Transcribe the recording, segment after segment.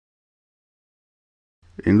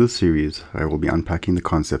In this series, I will be unpacking the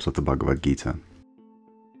concepts of the Bhagavad Gita.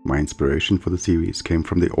 My inspiration for the series came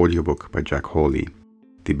from the audiobook by Hawley,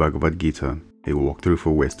 The Bhagavad Gita, a walkthrough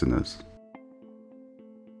for Westerners.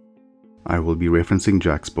 I will be referencing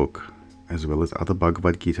Jack's book, as well as other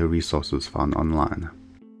Bhagavad Gita resources found online.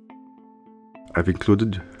 I've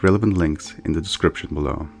included relevant links in the description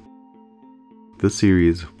below. This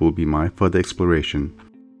series will be my further exploration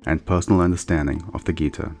and personal understanding of the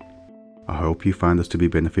Gita. I hope you find this to be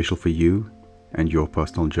beneficial for you and your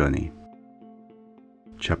personal journey.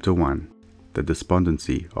 Chapter 1. The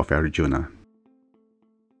Despondency of Arjuna.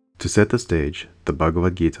 To set the stage, the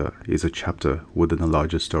Bhagavad Gita is a chapter within a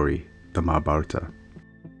larger story, the Mahabharata.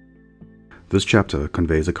 This chapter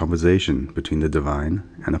conveys a conversation between the divine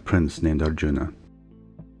and a prince named Arjuna.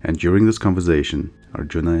 And during this conversation,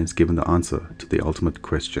 Arjuna is given the answer to the ultimate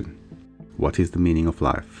question: what is the meaning of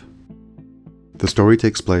life? The story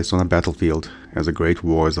takes place on a battlefield as a great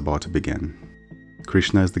war is about to begin.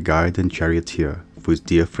 Krishna is the guide and charioteer for his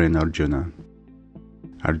dear friend Arjuna.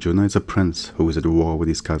 Arjuna is a prince who is at war with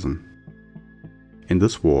his cousin. In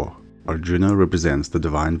this war, Arjuna represents the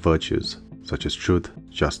divine virtues such as truth,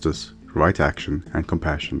 justice, right action, and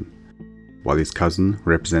compassion, while his cousin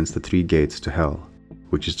represents the three gates to hell,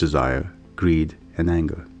 which is desire, greed, and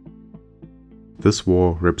anger. This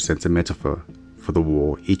war represents a metaphor for the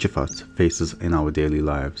war each of us faces in our daily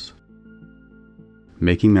lives.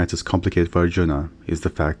 Making matters complicated for Arjuna is the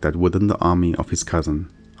fact that within the army of his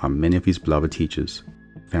cousin are many of his beloved teachers,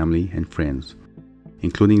 family, and friends,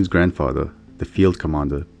 including his grandfather, the field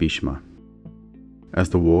commander Bhishma. As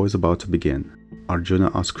the war is about to begin, Arjuna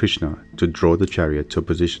asks Krishna to draw the chariot to a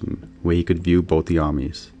position where he could view both the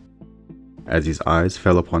armies. As his eyes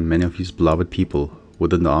fell upon many of his beloved people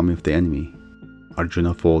within the army of the enemy,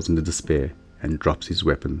 Arjuna falls into despair and drops his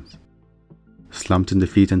weapons. Slumped in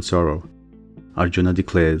defeat and sorrow, Arjuna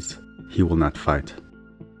declares he will not fight.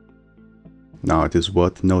 Now it is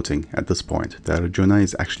worth noting at this point that Arjuna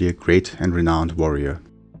is actually a great and renowned warrior.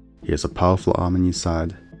 He has a powerful arm on his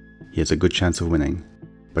side, he has a good chance of winning,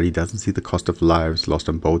 but he doesn't see the cost of lives lost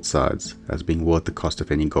on both sides as being worth the cost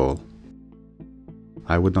of any goal.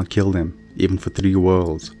 I would not kill them, even for 3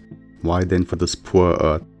 worlds. Why then for this poor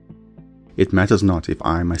earth? It matters not if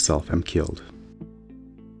I myself am killed.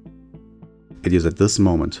 It is at this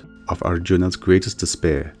moment of Arjuna's greatest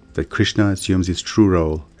despair that Krishna assumes his true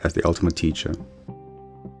role as the ultimate teacher.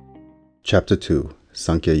 Chapter 2.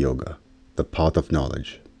 Sankhya Yoga, the Path of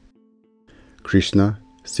Knowledge. Krishna,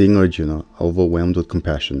 seeing Arjuna overwhelmed with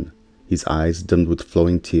compassion, his eyes dimmed with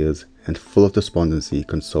flowing tears and full of despondency,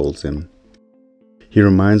 consoles him. He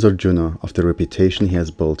reminds Arjuna of the reputation he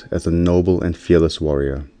has built as a noble and fearless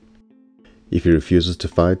warrior. If he refuses to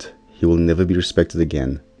fight, he will never be respected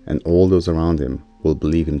again, and all those around him will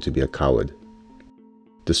believe him to be a coward,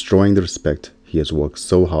 destroying the respect he has worked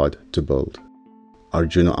so hard to build.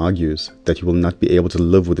 Arjuna argues that he will not be able to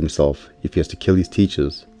live with himself if he has to kill his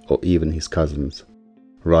teachers or even his cousins.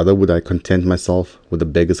 Rather would I content myself with a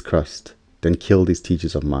beggar's crust than kill these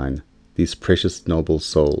teachers of mine, these precious noble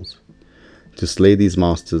souls. To slay these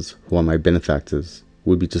masters who are my benefactors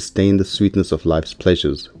would be to stain the sweetness of life's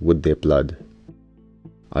pleasures with their blood.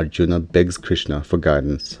 Arjuna begs Krishna for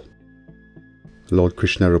guidance. Lord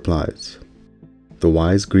Krishna replies, "The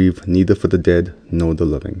wise grieve neither for the dead nor the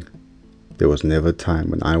living. There was never a time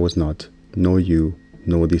when I was not, nor you,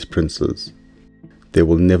 nor these princes. There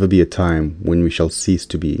will never be a time when we shall cease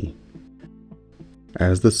to be.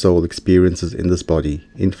 As the soul experiences in this body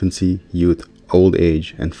infancy, youth, old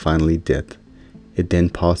age, and finally death, it then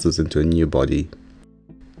passes into a new body.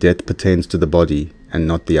 Death pertains to the body and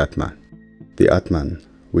not the Atma. The Atman,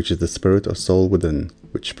 which is the spirit or soul within,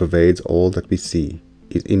 which pervades all that we see,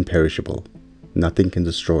 is imperishable. Nothing can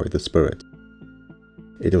destroy the spirit.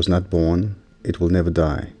 It was not born, it will never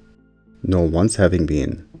die, nor once having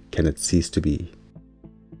been, can it cease to be.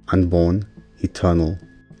 Unborn, eternal,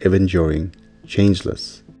 ever-enduring,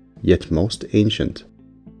 changeless, yet most ancient,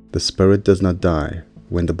 the spirit does not die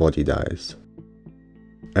when the body dies.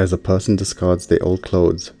 As a person discards their old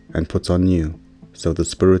clothes and puts on new, so the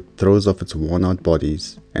spirit throws off its worn-out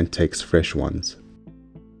bodies and takes fresh ones.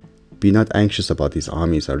 Be not anxious about these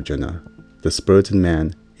armies, Arjuna. The spirit in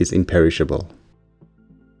man is imperishable.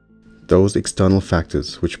 Those external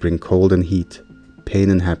factors which bring cold and heat, pain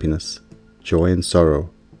and happiness, joy and sorrow,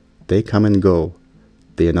 they come and go.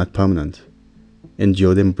 They are not permanent.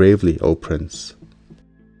 Endure them bravely, O Prince.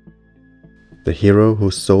 The hero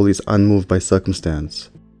whose soul is unmoved by circumstance,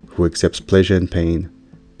 who accepts pleasure and pain,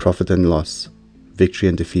 profit and loss, victory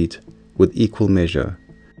and defeat, with equal measure,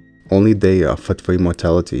 only they are fit for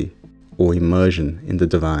immortality or immersion in the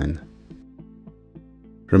divine.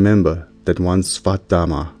 Remember that one's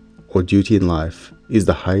Svat-Dhamma, or duty in life, is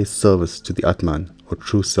the highest service to the Atman, or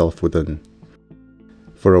true self within.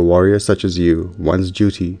 For a warrior such as you, one's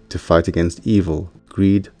duty to fight against evil,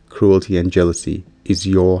 greed, cruelty and jealousy is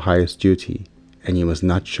your highest duty, and you must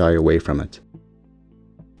not shy away from it.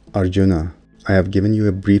 Arjuna, I have given you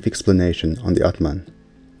a brief explanation on the Atman.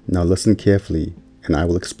 Now listen carefully, and I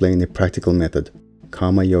will explain a practical method,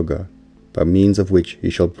 Karma Yoga, by means of which you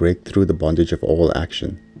shall break through the bondage of all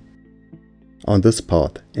action. On this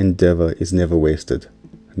path, endeavor is never wasted,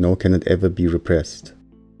 nor can it ever be repressed.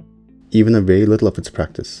 Even a very little of its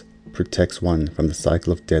practice protects one from the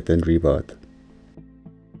cycle of death and rebirth.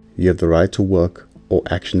 You have the right to work or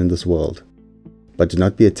action in this world, but do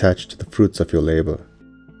not be attached to the fruits of your labor.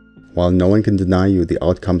 While no one can deny you the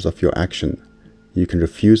outcomes of your action, you can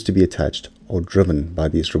refuse to be attached or driven by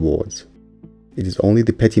these rewards. It is only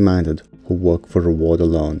the petty-minded who work for reward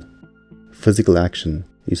alone. Physical action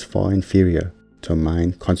is far inferior to a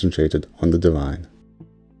mind concentrated on the divine.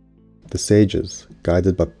 The sages,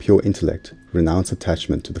 guided by pure intellect, renounce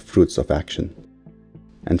attachment to the fruits of action,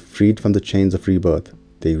 and freed from the chains of rebirth,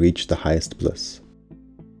 they reach the highest bliss.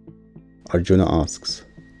 Arjuna asks,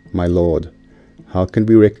 My Lord, how can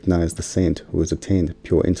we recognize the saint who has attained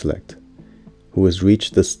pure intellect, who has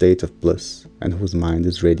reached this state of bliss and whose mind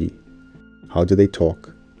is ready? How do they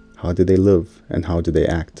talk? How do they live? And how do they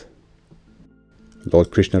act?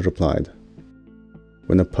 Lord Krishna replied,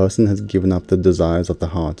 When a person has given up the desires of the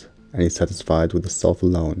heart and is satisfied with the self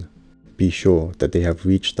alone, be sure that they have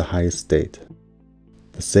reached the highest state.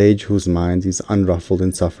 The sage whose mind is unruffled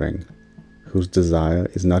in suffering, whose desire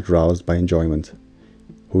is not roused by enjoyment,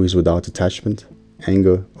 who is without attachment,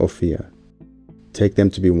 anger, or fear. Take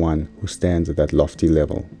them to be one who stands at that lofty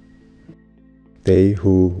level. They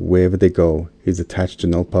who, wherever they go, is attached to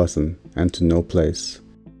no person and to no place,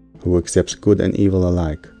 who accepts good and evil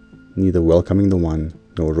alike, neither welcoming the one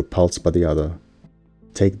nor repulsed by the other.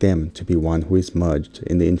 Take them to be one who is merged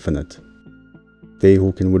in the infinite. They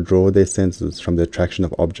who can withdraw their senses from the attraction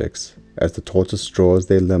of objects, as the tortoise draws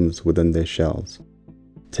their limbs within their shells.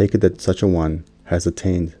 Take it that such a one has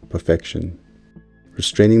attained perfection.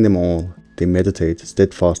 Restraining them all, they meditate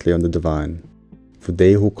steadfastly on the divine, for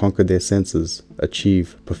they who conquer their senses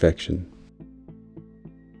achieve perfection.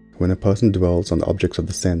 When a person dwells on the objects of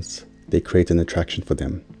the sense, they create an attraction for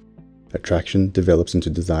them. Attraction develops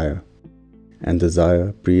into desire, and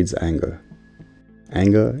desire breeds anger.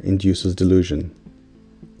 Anger induces delusion.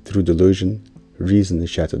 Through delusion, reason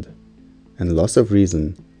is shattered, and loss of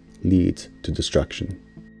reason leads to destruction.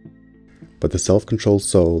 But the self-controlled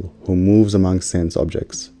soul who moves among sense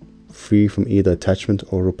objects, free from either attachment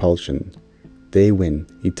or repulsion, they win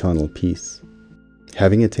eternal peace.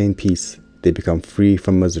 Having attained peace, they become free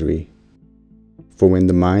from misery. For when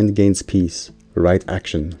the mind gains peace, right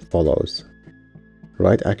action follows.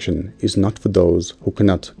 Right action is not for those who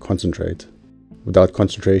cannot concentrate. Without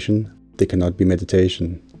concentration, there cannot be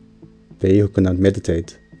meditation. They who cannot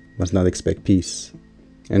meditate must not expect peace.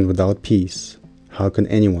 And without peace, how can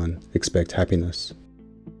anyone expect happiness?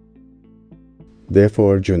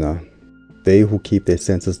 Therefore, Arjuna, they who keep their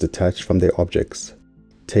senses detached from their objects,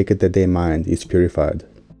 take it that their mind is purified.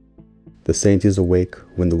 The saint is awake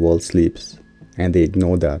when the world sleeps, and they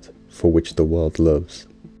ignore that for which the world lives.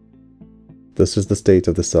 This is the state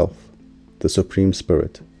of the self, the Supreme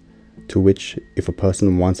Spirit, to which if a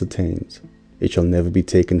person once attains, it shall never be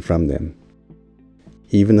taken from them.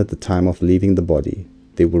 Even at the time of leaving the body,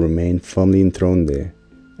 they will remain firmly enthroned there,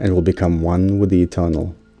 and will become one with the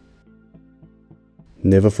eternal.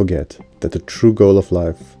 Never forget that the true goal of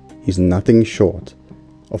life is nothing short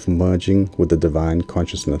of merging with the divine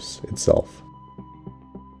consciousness itself.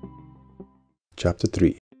 Chapter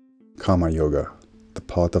 3. Karma Yoga, the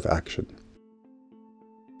path of action.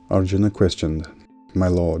 Arjuna questioned, My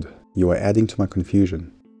Lord, you are adding to my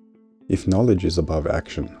confusion. If knowledge is above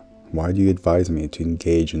action, why do you advise me to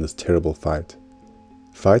engage in this terrible fight?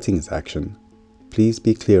 Fighting is action. Please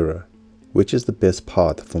be clearer. Which is the best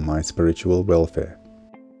path for my spiritual welfare?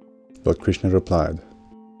 Lord Krishna replied,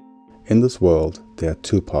 In this world there are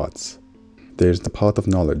two paths. There is the path of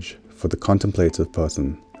knowledge for the contemplative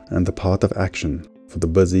person, and the path of action for the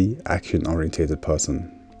busy, action-orientated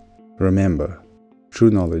person. Remember, true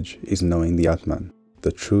knowledge is knowing the Atman,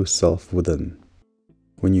 the true self within.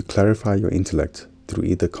 When you clarify your intellect through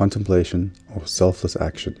either contemplation or selfless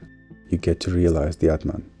action, you get to realize the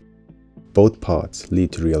Atman. Both paths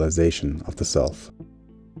lead to realization of the self.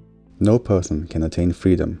 No person can attain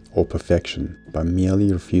freedom or perfection by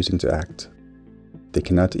merely refusing to act. They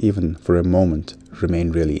cannot even for a moment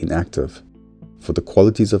remain really inactive, for the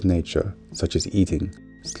qualities of nature, such as eating,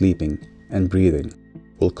 sleeping, and breathing,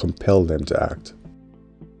 will compel them to act.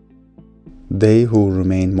 They who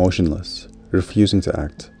remain motionless, refusing to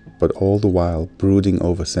act, but all the while brooding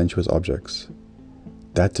over sensuous objects,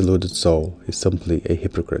 that deluded soul is simply a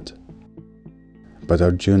hypocrite. But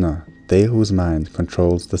Arjuna, they whose mind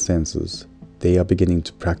controls the senses, they are beginning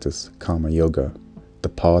to practice Karma-Yoga, the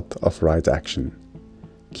path of right action,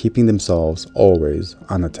 keeping themselves always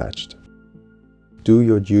unattached. Do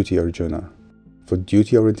your duty, Arjuna, for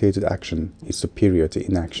duty-orientated action is superior to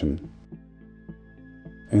inaction.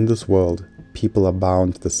 In this world, people are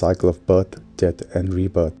bound to the cycle of birth, death, and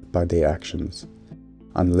rebirth by their actions,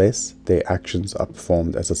 unless their actions are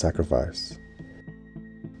performed as a sacrifice.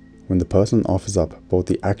 When the person offers up both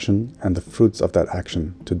the action and the fruits of that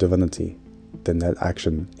action to divinity, then that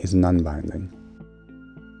action is non-binding.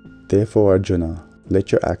 Therefore, Arjuna,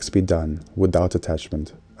 let your acts be done without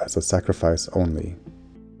attachment, as a sacrifice only.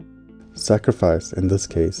 Sacrifice in this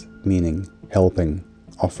case meaning helping,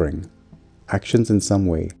 offering, actions in some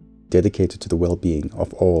way dedicated to the well-being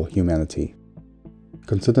of all humanity.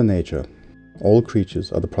 Consider nature. All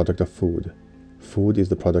creatures are the product of food. Food is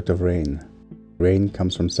the product of rain. Rain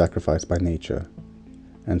comes from sacrifice by nature,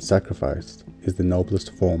 and sacrifice is the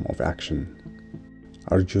noblest form of action.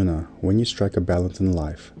 Arjuna, when you strike a balance in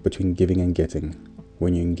life between giving and getting,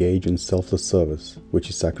 when you engage in selfless service, which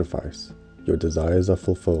is sacrifice, your desires are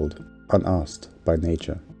fulfilled, unasked by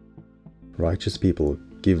nature. Righteous people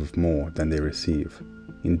give more than they receive.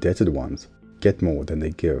 Indebted ones get more than they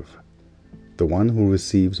give. The one who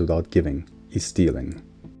receives without giving is stealing.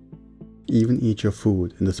 Even eat your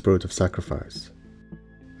food in the spirit of sacrifice.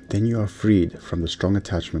 Then you are freed from the strong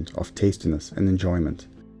attachment of tastiness and enjoyment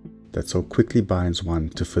that so quickly binds one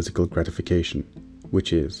to physical gratification,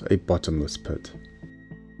 which is a bottomless pit.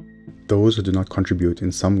 Those who do not contribute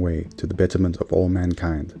in some way to the betterment of all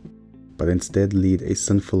mankind, but instead lead a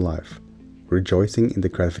sinful life, rejoicing in the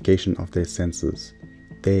gratification of their senses,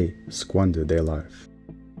 they squander their life.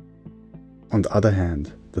 On the other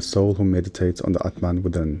hand, the soul who meditates on the Atman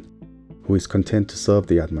within, who is content to serve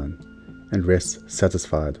the Atman, and rests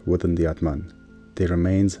satisfied within the Atman, there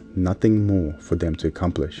remains nothing more for them to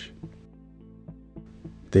accomplish.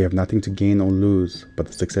 They have nothing to gain or lose but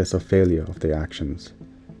the success or failure of their actions.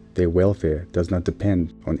 Their welfare does not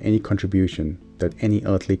depend on any contribution that any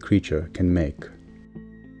earthly creature can make.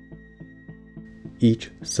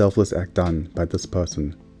 Each selfless act done by this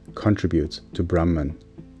person contributes to Brahman,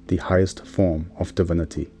 the highest form of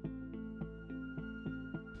divinity.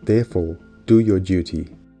 Therefore, do your duty,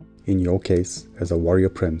 in your case as a warrior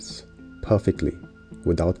prince, perfectly,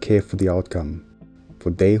 without care for the outcome,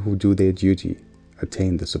 for they who do their duty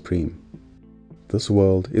attain the supreme. This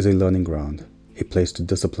world is a learning ground, a place to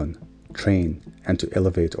discipline, train, and to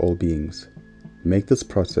elevate all beings. Make this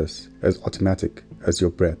process as automatic as your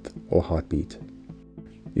breath or heartbeat.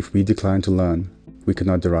 If we decline to learn, we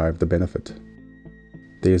cannot derive the benefit.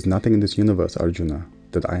 There is nothing in this universe, Arjuna,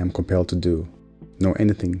 that I am compelled to do, nor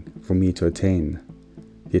anything for me to attain,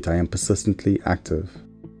 yet I am persistently active.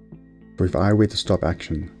 For if I were to stop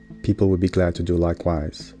action, people would be glad to do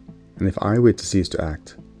likewise, and if I were to cease to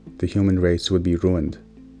act, the human race would be ruined.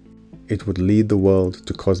 It would lead the world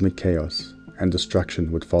to cosmic chaos, and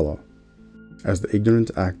destruction would follow. As the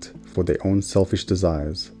ignorant act for their own selfish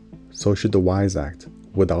desires, so should the wise act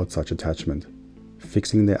without such attachment,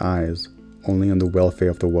 fixing their eyes only on the welfare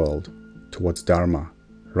of the world, towards Dharma,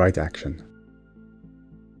 right action.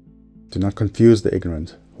 Do not confuse the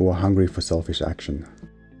ignorant who are hungry for selfish action.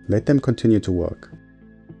 Let them continue to work,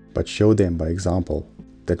 but show them by example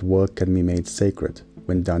that work can be made sacred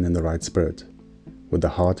when done in the right spirit, with the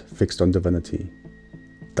heart fixed on divinity,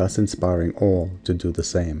 thus inspiring all to do the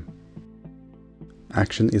same.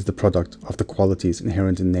 Action is the product of the qualities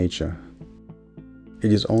inherent in nature.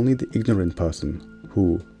 It is only the ignorant person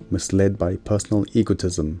who, misled by personal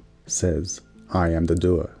egotism, says, "I am the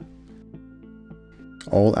doer."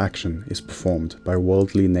 All action is performed by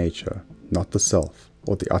worldly nature, not the self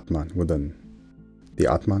or the Atman within.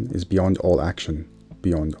 The Atman is beyond all action,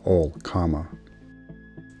 beyond all karma.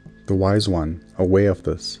 The wise one, aware of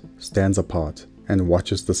this, stands apart and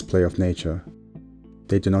watches this play of nature.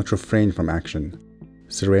 They do not refrain from action,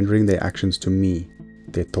 surrendering their actions to me,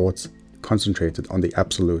 their thoughts concentrated on the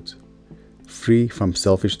Absolute. Free from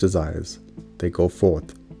selfish desires, they go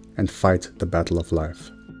forth and fight the battle of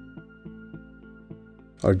life.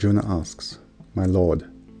 Arjuna asks, "My Lord,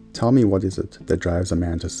 tell me what is it that drives a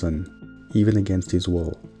man to sin, even against his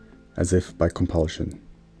will, as if by compulsion?"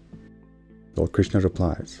 Lord Krishna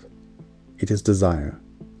replies, "It is desire.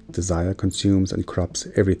 Desire consumes and corrupts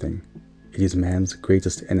everything. It is man's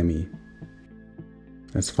greatest enemy.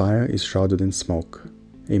 As fire is shrouded in smoke,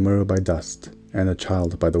 a mirror by dust, and a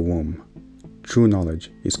child by the womb. True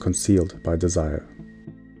knowledge is concealed by desire.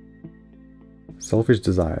 Selfish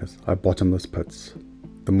desires are bottomless pits.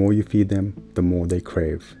 The more you feed them, the more they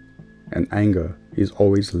crave. And anger is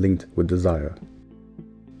always linked with desire.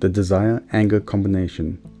 The desire-anger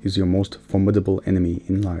combination is your most formidable enemy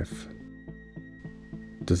in life.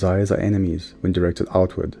 Desires are enemies when directed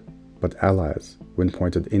outward, but allies when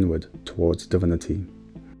pointed inward towards divinity.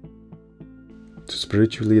 To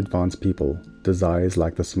spiritually advanced people, desire is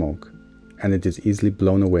like the smoke, and it is easily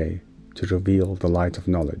blown away to reveal the light of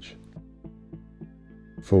knowledge.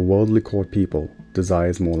 For worldly caught people, desire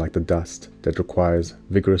is more like the dust that requires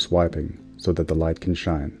vigorous wiping so that the light can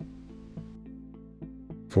shine.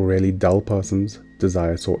 For really dull persons,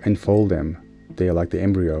 desire so enfold them, they are like the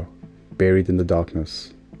embryo, buried in the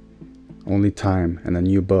darkness. Only time and a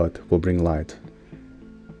new birth will bring light.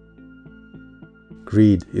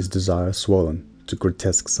 Greed is desire swollen to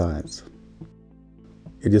grotesque size.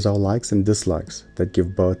 It is our likes and dislikes that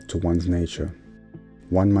give birth to one's nature.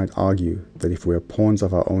 One might argue that if we are pawns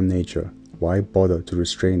of our own nature, why bother to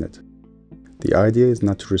restrain it? The idea is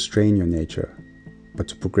not to restrain your nature, but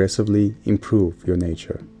to progressively improve your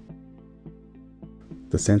nature.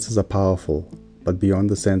 The senses are powerful, but beyond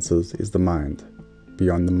the senses is the mind.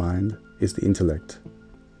 Beyond the mind is the intellect.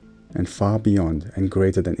 And far beyond and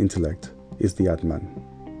greater than intellect is the Atman.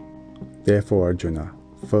 Therefore, Arjuna,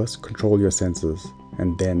 first control your senses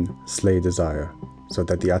and then slay desire, so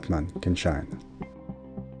that the Atman can shine.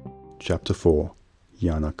 Chapter 4.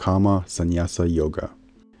 Jnāna Karma-Sanyasa Yoga.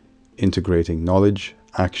 Integrating knowledge,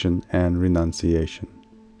 action and renunciation.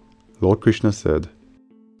 Lord Krishna said,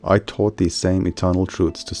 I taught these same eternal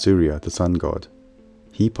truths to Surya, the sun god.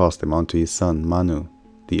 He passed them on to his son Manu,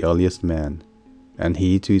 the earliest man, and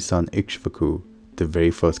he to his son Ikshvaku, the very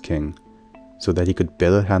first king, so that he could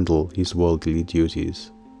better handle his worldly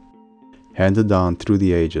duties. Handed down through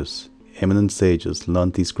the ages, eminent sages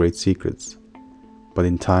learnt these great secrets, but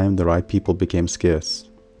in time the right people became scarce,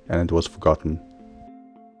 and it was forgotten.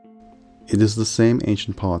 It is the same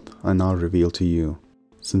ancient path I now reveal to you,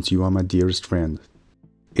 since you are my dearest friend.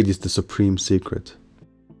 It is the supreme secret.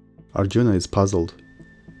 Arjuna is puzzled.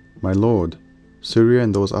 My lord, Surya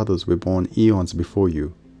and those others were born eons before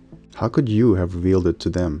you. How could you have revealed it to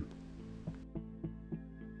them?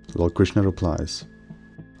 Lord Krishna replies,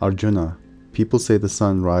 Arjuna, people say the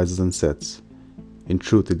sun rises and sets. In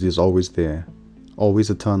truth, it is always there, always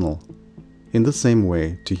eternal. In the same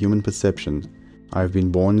way, to human perception, I have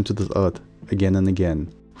been born into this earth again and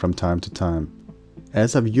again, from time to time,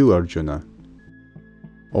 as have you, Arjuna.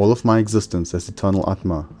 All of my existence as eternal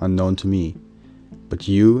Atma are known to me, but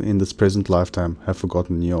you in this present lifetime have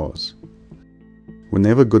forgotten yours.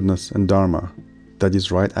 Whenever goodness and dharma, that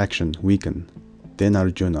is right action, weaken, then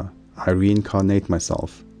Arjuna, I reincarnate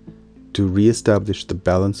myself, to re-establish the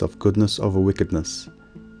balance of goodness over wickedness,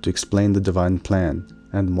 to explain the divine plan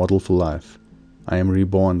and model for life. I am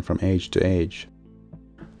reborn from age to age.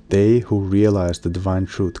 They who realize the divine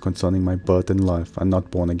truth concerning my birth and life are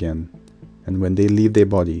not born again, and when they leave their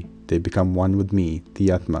body, they become one with me,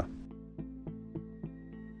 the Atma.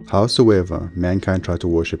 Howsoever mankind try to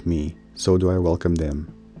worship me, so do I welcome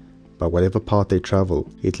them. By whatever path they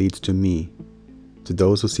travel, it leads to me. To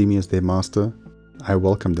those who see me as their master, I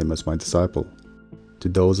welcome them as my disciple. To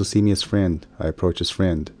those who see me as friend, I approach as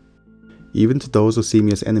friend. Even to those who see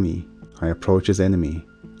me as enemy, I approach as enemy.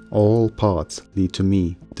 All paths lead to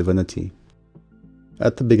me, divinity.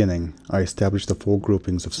 At the beginning, I established the four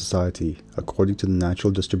groupings of society according to the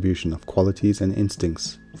natural distribution of qualities and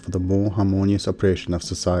instincts for the more harmonious operation of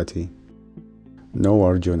society. Know,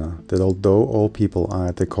 Arjuna, that although all people are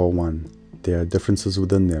at their core one, there are differences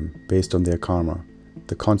within them based on their karma,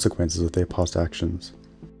 the consequences of their past actions,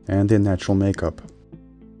 and their natural makeup.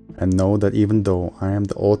 And know that even though I am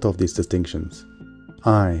the author of these distinctions,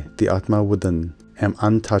 I, the Atma within, am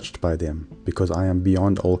untouched by them because I am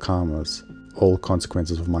beyond all karmas, all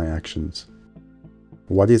consequences of my actions.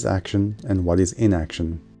 What is action and what is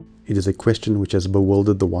inaction? It is a question which has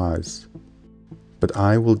bewildered the wise. But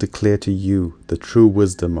I will declare to you the true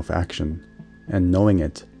wisdom of action, and knowing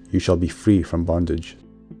it, you shall be free from bondage.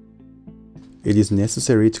 It is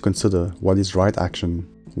necessary to consider what is right action,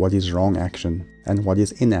 what is wrong action, and what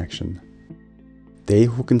is inaction. They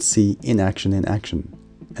who can see inaction in action,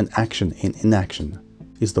 and action in inaction,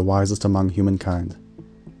 is the wisest among humankind.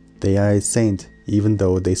 They are a saint even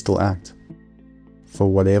though they still act. For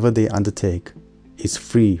whatever they undertake is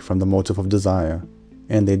free from the motive of desire,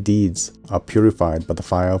 and their deeds are purified by the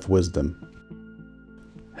fire of wisdom.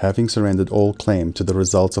 Having surrendered all claim to the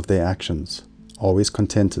results of their actions, always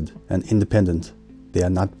contented and independent, they are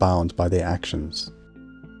not bound by their actions.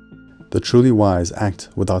 The truly wise act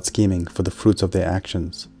without scheming for the fruits of their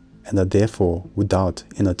actions, and are therefore without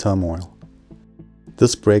inner turmoil.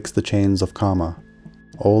 This breaks the chains of karma.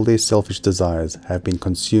 All their selfish desires have been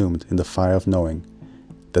consumed in the fire of knowing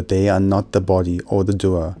that they are not the body or the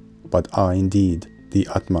doer, but are indeed the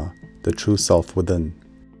Atma, the true self within.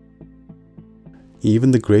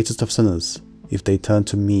 Even the greatest of sinners, if they turn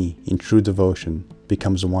to me in true devotion,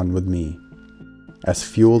 becomes one with me. As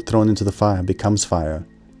fuel thrown into the fire becomes fire,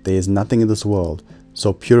 there is nothing in this world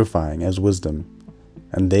so purifying as wisdom,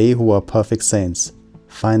 and they who are perfect saints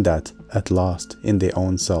find that at last in their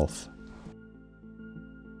own self.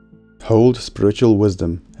 Hold spiritual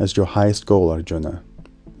wisdom as your highest goal, Arjuna.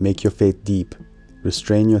 Make your faith deep,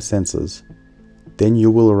 restrain your senses. Then you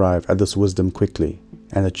will arrive at this wisdom quickly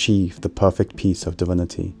and achieve the perfect peace of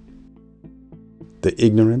divinity. The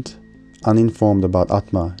ignorant, uninformed about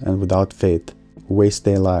Atma and without faith, waste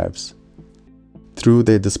their lives. Through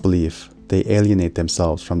their disbelief, they alienate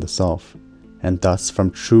themselves from the self, and thus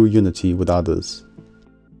from true unity with others.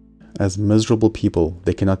 As miserable people,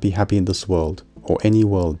 they cannot be happy in this world or any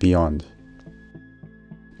world beyond.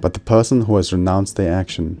 But the person who has renounced their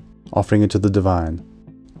action, offering it to the divine,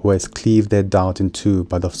 who has cleaved their doubt in two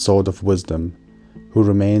by the sword of wisdom, who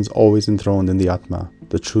remains always enthroned in the Atma,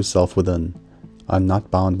 the true self within, are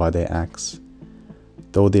not bound by their acts.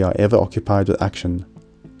 Though they are ever occupied with action,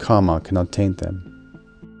 karma cannot taint them.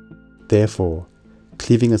 Therefore,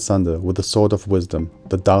 cleaving asunder with the sword of wisdom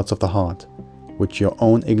the doubts of the heart, which your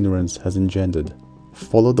own ignorance has engendered,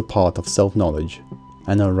 follow the path of self-knowledge,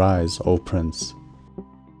 and arise, O Prince.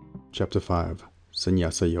 Chapter 5.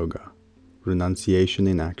 Sannyasa Yoga. Renunciation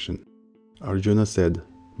in Action. Arjuna said,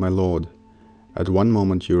 My Lord, at one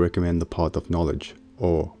moment you recommend the path of knowledge,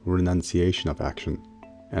 or renunciation of action,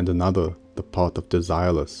 and another the path of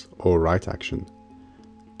desireless, or right action.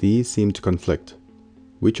 These seem to conflict.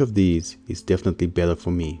 Which of these is definitely better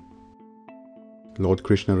for me? Lord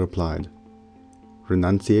Krishna replied,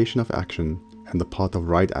 Renunciation of action and the path of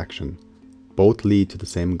right action both lead to the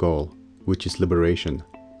same goal, which is liberation,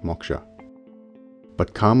 moksha.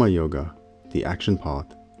 But Karma Yoga, the action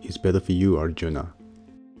path, is better for you, Arjuna,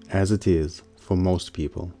 as it is for most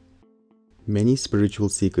people. Many spiritual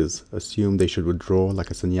seekers assume they should withdraw like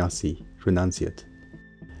a sannyasi, renunciate,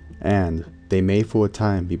 and they may for a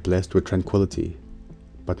time be blessed with tranquility,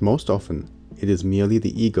 but most often it is merely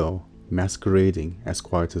the ego masquerading as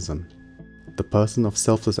quietism. The person of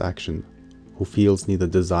selfless action, who feels neither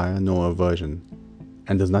desire nor aversion,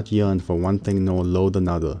 and does not yearn for one thing nor loathe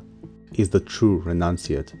another, is the true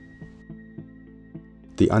renunciate.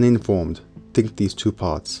 The uninformed think these two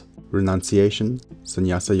paths, renunciation,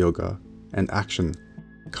 sannyasa yoga, and action,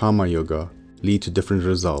 karma yoga, lead to different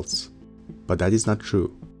results, but that is not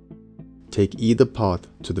true. Take either path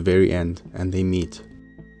to the very end and they meet.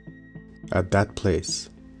 At that place,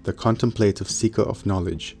 the contemplative seeker of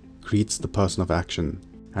knowledge greets the person of action,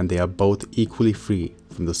 and they are both equally free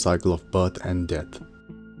from the cycle of birth and death.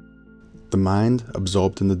 The mind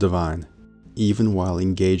absorbed in the divine, even while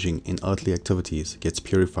engaging in earthly activities, gets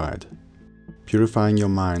purified. Purifying your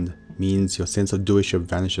mind means your sense of doership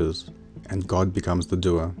vanishes and God becomes the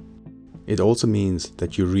doer. It also means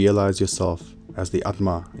that you realize yourself as the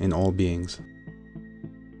Atma in all beings.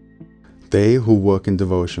 They who work in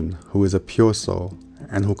devotion, who is a pure soul,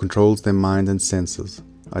 and who controls their mind and senses,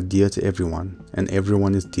 are dear to everyone, and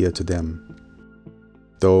everyone is dear to them.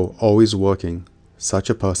 Though always working, such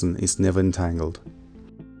a person is never entangled.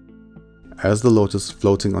 As the lotus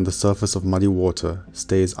floating on the surface of muddy water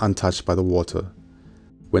stays untouched by the water,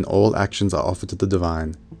 when all actions are offered to the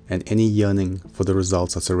divine, and any yearning for the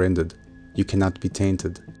results are surrendered, you cannot be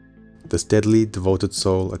tainted. The steadily devoted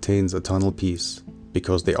soul attains eternal peace,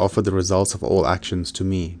 because they offer the results of all actions to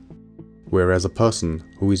me. Whereas a person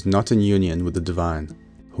who is not in union with the divine,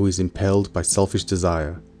 who is impelled by selfish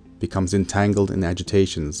desire, becomes entangled in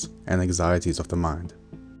agitations and anxieties of the mind.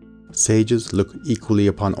 Sages look equally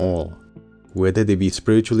upon all, whether they be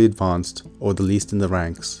spiritually advanced or the least in the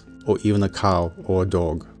ranks, or even a cow or a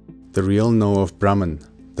dog. The real knower of Brahman,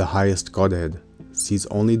 the highest Godhead, sees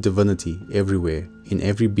only divinity everywhere, in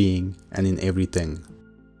every being and in everything.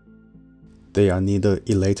 They are neither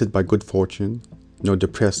elated by good fortune, nor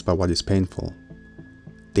depressed by what is painful.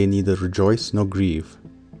 They neither rejoice nor grieve.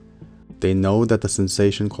 They know that the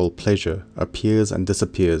sensation called pleasure appears and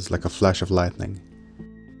disappears like a flash of lightning,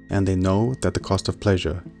 and they know that the cost of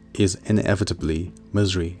pleasure is inevitably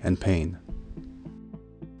misery and pain.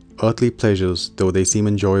 Earthly pleasures, though they seem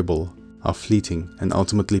enjoyable, are fleeting and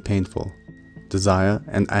ultimately painful. Desire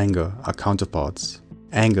and anger are counterparts.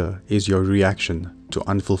 Anger is your reaction to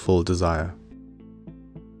unfulfilled desire.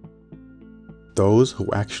 Those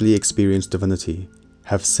who actually experience divinity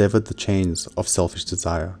have severed the chains of selfish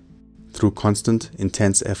desire. Through constant,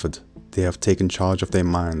 intense effort, they have taken charge of their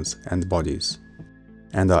minds and bodies,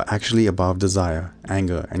 and are actually above desire,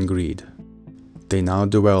 anger, and greed. They now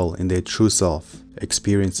dwell in their true self,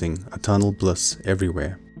 experiencing eternal bliss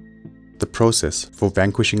everywhere. The process for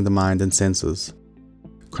vanquishing the mind and senses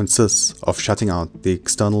consists of shutting out the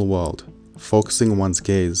external world, focusing one's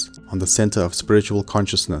gaze on the center of spiritual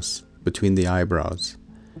consciousness between the eyebrows,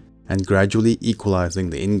 and gradually equalizing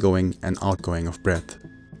the ingoing and outgoing of breath.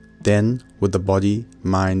 Then, with the body,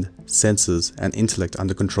 mind, senses, and intellect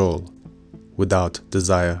under control, without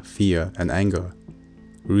desire, fear, and anger,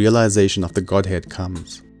 realization of the Godhead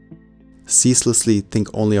comes. Ceaselessly think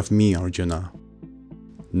only of me, Arjuna.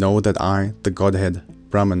 Know that I, the Godhead,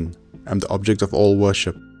 Brahman, am the object of all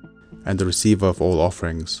worship and the receiver of all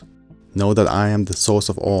offerings. Know that I am the source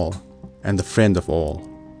of all and the friend of all.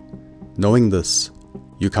 Knowing this,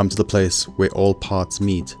 you come to the place where all paths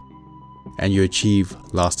meet and you achieve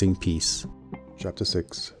lasting peace. Chapter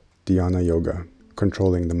 6. Dhyana Yoga,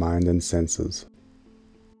 Controlling the Mind and Senses.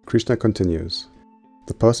 Krishna continues,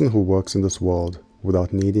 the person who works in this world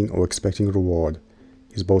without needing or expecting reward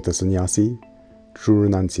is both a sannyasi, true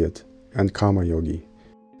renunciate, and karma yogi,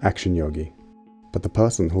 action yogi. But the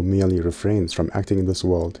person who merely refrains from acting in this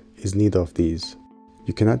world is neither of these.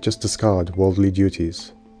 You cannot just discard worldly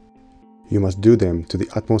duties. You must do them to the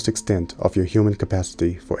utmost extent of your human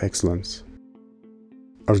capacity for excellence.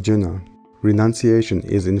 Arjuna, renunciation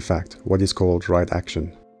is in fact what is called right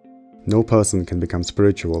action. No person can become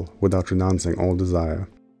spiritual without renouncing all desire.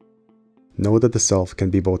 Know that the self can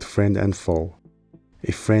be both friend and foe.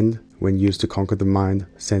 A friend when used to conquer the mind,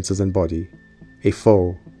 senses and body. A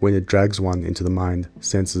foe when it drags one into the mind,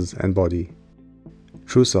 senses and body.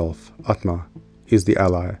 True self, Atma, is the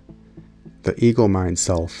ally. The ego mind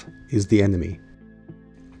self is the enemy.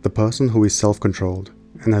 The person who is self-controlled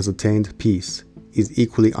and has attained peace is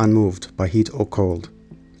equally unmoved by heat or cold,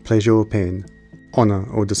 pleasure or pain, honor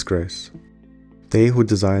or disgrace. They who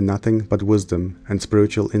desire nothing but wisdom and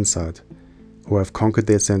spiritual insight, who have conquered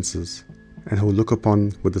their senses, and who look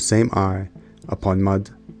upon with the same eye upon mud,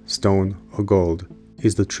 stone or gold,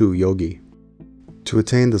 is the true yogi. To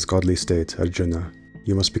attain this godly state, Arjuna,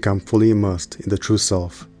 you must become fully immersed in the true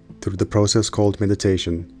self through the process called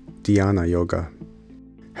meditation, Dhyana Yoga.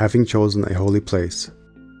 Having chosen a holy place,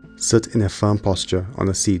 sit in a firm posture on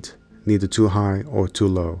a seat, neither too high or too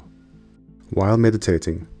low. While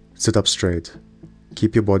meditating, sit up straight,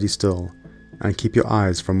 keep your body still, and keep your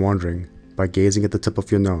eyes from wandering by gazing at the tip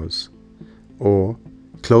of your nose. Or,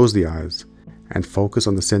 close the eyes and focus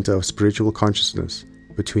on the center of spiritual consciousness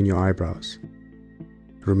between your eyebrows.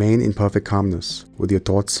 Remain in perfect calmness with your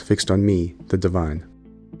thoughts fixed on me, the Divine.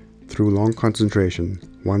 Through long concentration,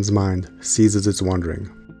 one's mind ceases its wandering.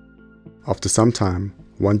 After some time,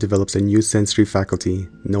 one develops a new sensory faculty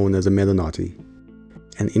known as a medanati,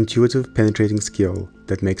 an intuitive penetrating skill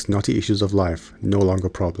that makes knotty issues of life no longer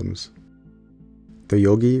problems. The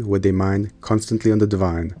yogi, with their mind constantly on the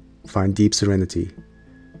Divine, find deep serenity,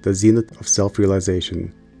 the zenith of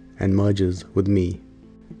self-realization, and merges with me.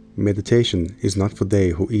 Meditation is not for they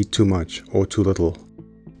who eat too much or too little,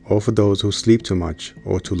 or for those who sleep too much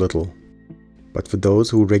or too little, but for those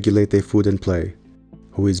who regulate their food and play,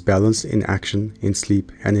 who is balanced in action, in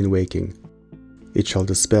sleep, and in waking. It shall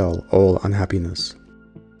dispel all unhappiness.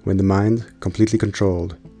 When the mind, completely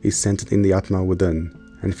controlled, is centered in the Atma within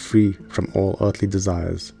and free from all earthly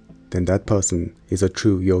desires, then that person is a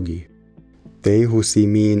true yogi. They who see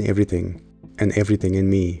me in everything, and everything in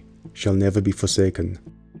me, shall never be forsaken,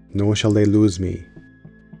 nor shall they lose me.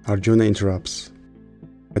 Arjuna interrupts,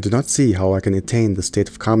 I do not see how I can attain the state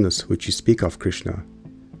of calmness which you speak of, Krishna.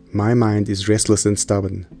 My mind is restless and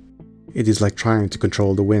stubborn. It is like trying to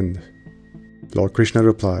control the wind. Lord Krishna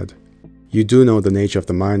replied, You do know the nature of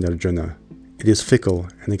the mind, Arjuna. It is fickle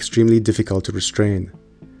and extremely difficult to restrain.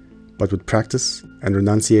 But with practice and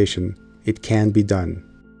renunciation, it can be done.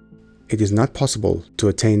 It is not possible to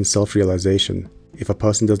attain self-realization if a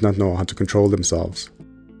person does not know how to control themselves.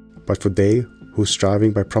 But for they who,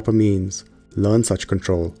 striving by proper means, learn such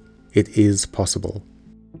control, it is possible.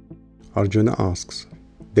 Arjuna asks,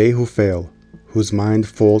 They who fail, whose mind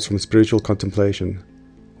falls from spiritual contemplation,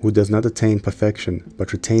 who does not attain perfection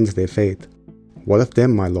but retains their faith, what of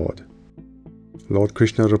them, my Lord? Lord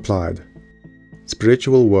Krishna replied,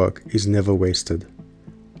 Spiritual work is never wasted.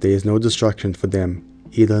 There is no destruction for them,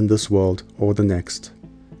 either in this world or the next.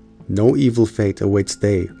 No evil fate awaits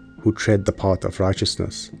they who tread the path of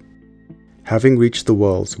righteousness. Having reached the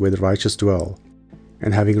worlds where the righteous dwell,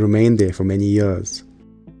 and having remained there for many years,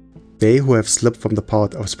 they who have slipped from the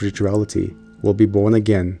path of spirituality will be born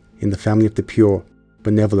again in the family of the pure,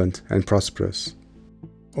 benevolent, and prosperous.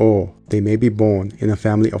 Or they may be born in a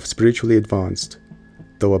family of spiritually advanced,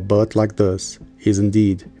 though a birth like this is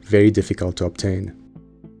indeed very difficult to obtain.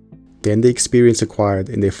 Then the experience acquired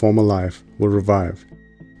in their former life will revive,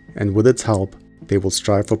 and with its help, they will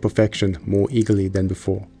strive for perfection more eagerly than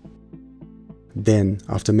before. Then,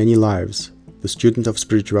 after many lives, the student of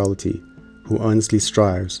spirituality, who earnestly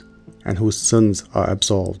strives, and whose sins are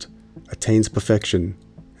absolved, attains perfection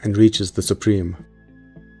and reaches the Supreme.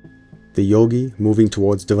 The yogi moving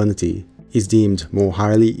towards divinity is deemed more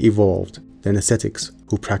highly evolved than ascetics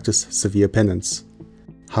who practice severe penance,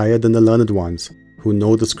 higher than the learned ones who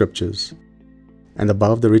know the scriptures, and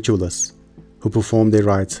above the ritualists who perform their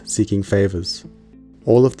rites seeking favors.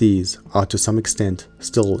 All of these are to some extent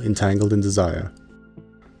still entangled in desire.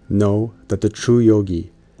 Know that the true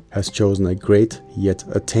yogi has chosen a great yet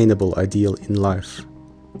attainable ideal in life,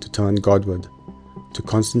 to turn Godward, to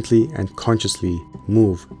constantly and consciously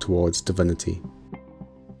move towards divinity.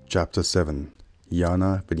 Chapter 7.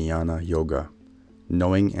 Jnana Vijnana Yoga,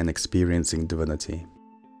 Knowing and Experiencing Divinity.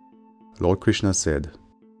 Lord Krishna said,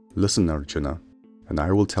 "Listen, Arjuna, and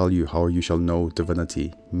I will tell you how you shall know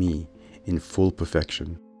divinity, me, in full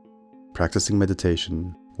perfection, practicing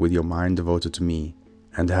meditation with your mind devoted to me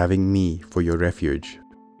and having me for your refuge.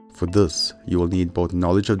 For this you will need both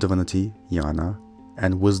knowledge of divinity, jnana,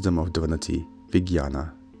 and wisdom of divinity,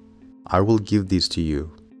 vijnana. I will give these to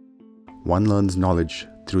you. One learns knowledge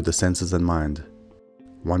through the senses and mind.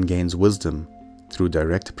 One gains wisdom through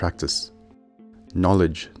direct practice.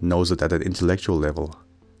 Knowledge knows it at an intellectual level.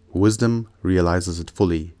 Wisdom realizes it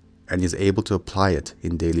fully and is able to apply it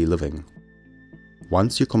in daily living.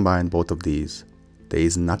 Once you combine both of these, there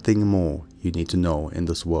is nothing more you need to know in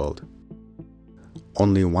this world.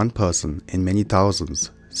 Only one person in many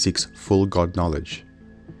thousands seeks full God knowledge,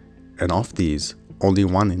 and of these, only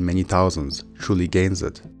one in many thousands truly gains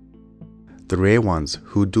it. The rare ones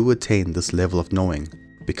who do attain this level of knowing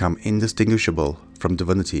become indistinguishable from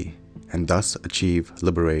divinity and thus achieve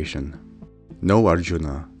liberation. Know,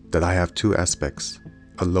 Arjuna, that I have two aspects,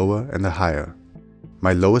 a lower and a higher.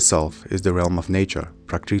 My lower self is the realm of nature,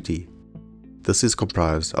 Prakriti. This is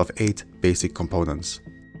comprised of 8 basic components: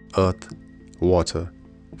 earth, water,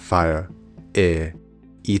 fire, air,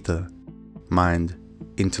 ether, mind,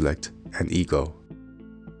 intellect, and ego.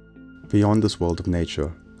 Beyond this world of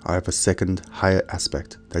nature, I have a second, higher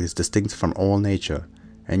aspect that is distinct from all nature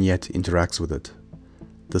and yet interacts with it.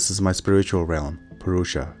 This is my spiritual realm,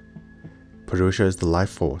 Purusha. Purusha is the life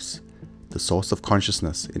force, the source of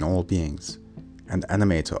consciousness in all beings, and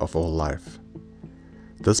animator of all life.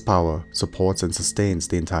 This power supports and sustains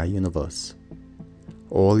the entire universe.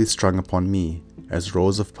 All is strung upon me as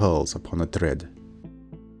rows of pearls upon a thread.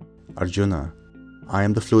 Arjuna, I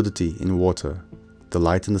am the fluidity in water, the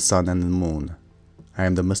light in the sun and the moon. I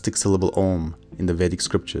am the mystic syllable Om in the Vedic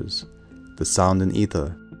scriptures, the sound in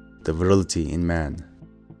ether, the virility in man.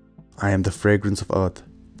 I am the fragrance of earth,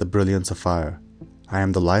 the brilliance of fire. I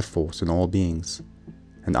am the life force in all beings,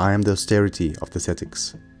 and I am the austerity of the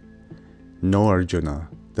ascetics. Know, Arjuna,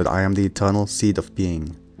 that I am the eternal seed of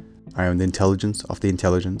being. I am the intelligence of the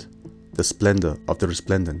intelligent, the splendor of the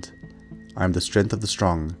resplendent. I am the strength of the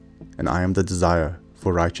strong, and I am the desire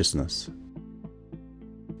for righteousness.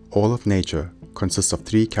 All of nature consists of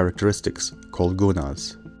 3 characteristics called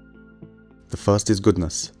gunas. The first is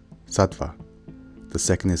goodness, sattva. The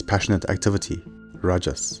second is passionate activity,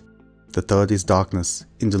 rajas. The third is darkness,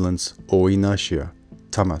 indolence, or inertia,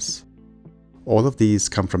 tamas. All of these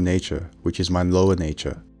come from nature, which is my lower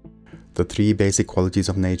nature. The 3 basic qualities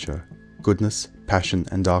of nature, goodness, passion,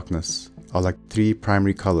 and darkness, are like 3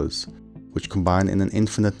 primary colors, which combine in an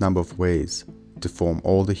infinite number of ways to form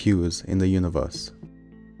all the hues in the universe.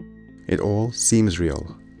 It all seems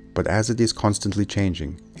real, but as it is constantly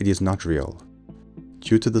changing, it is not real.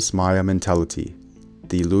 Due to this Maya mentality,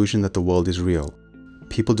 the illusion that the world is real,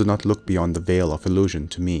 people do not look beyond the veil of illusion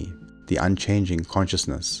to me, the unchanging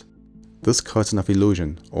consciousness. This curtain of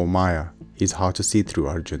illusion, or Maya, is hard to see through,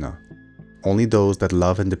 Arjuna. Only those that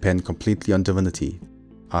love and depend completely on divinity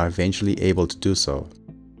are eventually able to do so.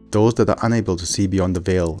 Those that are unable to see beyond the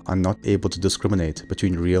veil are not able to discriminate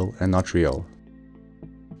between real and not real.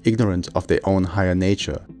 Ignorant of their own higher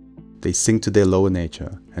nature, they sink to their lower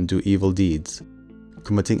nature and do evil deeds,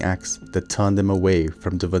 committing acts that turn them away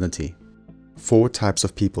from divinity. 4 types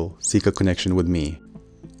of people seek a connection with me.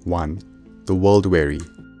 1. The world-weary,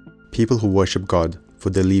 people who worship God for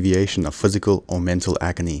the alleviation of physical or mental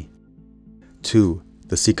agony. 2.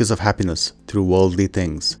 The seekers of happiness through worldly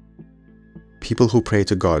things, people who pray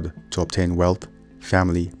to God to obtain wealth,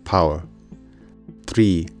 family, power.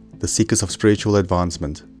 3. the seekers of spiritual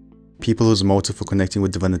advancement, people whose motive for connecting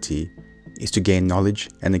with divinity is to gain knowledge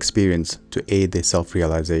and experience to aid their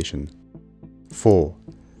self-realization. 4.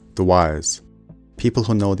 The wise, people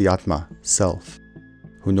who know the Atma, self,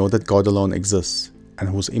 who know that God alone exists and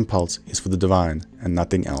whose impulse is for the divine and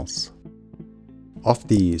nothing else. Of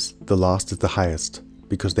these, the last is the highest,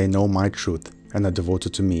 because they know my truth and are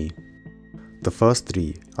devoted to me. The first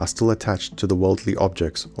three are still attached to the worldly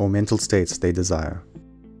objects or mental states they desire.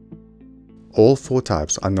 All four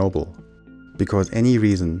types are noble, because any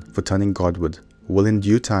reason for turning Godward will in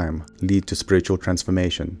due time lead to spiritual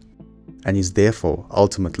transformation, and is therefore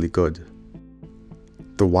ultimately good.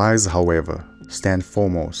 The wise, however, stand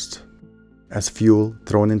foremost. As fuel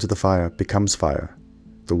thrown into the fire becomes fire,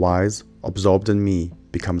 the wise, absorbed in me,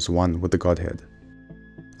 becomes one with the Godhead.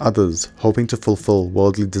 Others, hoping to fulfill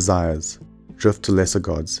worldly desires, drift to lesser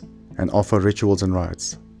gods and offer rituals and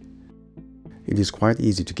rites. It is quite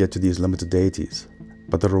easy to get to these limited deities,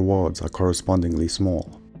 but the rewards are correspondingly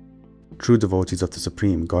small. True devotees of the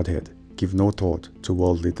Supreme Godhead give no thought to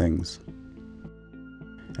worldly things.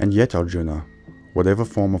 And yet, Arjuna, whatever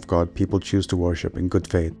form of God people choose to worship in good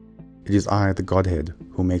faith, it is I, the Godhead,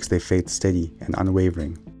 who makes their faith steady and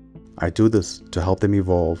unwavering. I do this to help them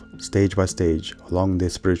evolve stage by stage along their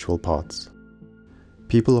spiritual paths.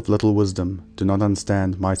 People of little wisdom do not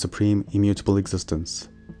understand my supreme immutable existence,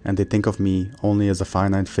 and they think of me only as a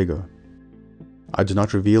finite figure. I do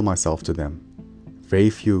not reveal myself to them. Very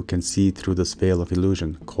few can see through this veil of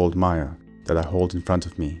illusion called Maya that I hold in front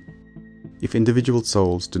of me. If individual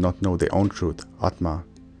souls do not know their own truth, Atma,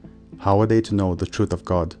 how are they to know the truth of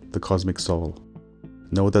God, the cosmic soul?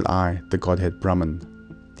 Know that I, the Godhead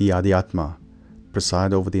Brahman, the Adhyatma,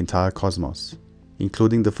 preside over the entire cosmos,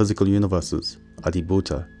 including the physical universes,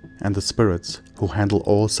 Adibhuta, and the spirits who handle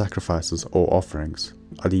all sacrifices or offerings,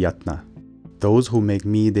 Adhyatna. Those who make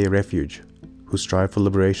me their refuge, who strive for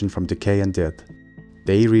liberation from decay and death,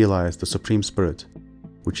 they realize the Supreme Spirit,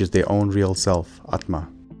 which is their own real self, Atma.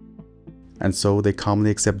 And so they calmly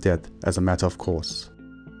accept death as a matter of course.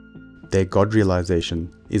 Their God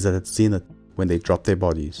realization is at its zenith when they drop their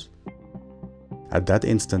bodies. At that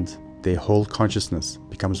instant, their whole consciousness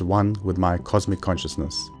becomes one with my cosmic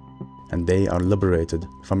consciousness, and they are liberated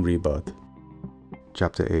from rebirth.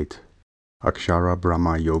 Chapter 8. Akshara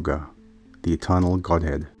Brahma Yoga, the Eternal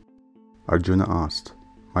Godhead. Arjuna asked,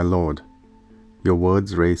 My Lord, your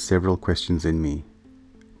words raise several questions in me.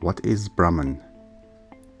 What is Brahman?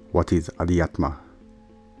 What is Adhyatma?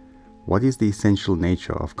 What is the essential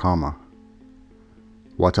nature of karma?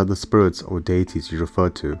 What are the spirits or deities you refer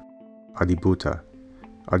to? Adibhuta,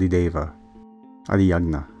 Adideva,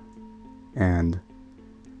 Adiyagna. And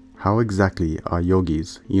how exactly are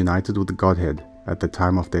yogis united with the Godhead at the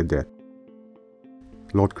time of their death?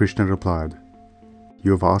 Lord Krishna replied,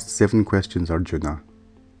 You have asked 7 questions, Arjuna.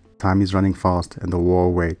 Time is running fast and the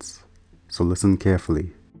war waits, so listen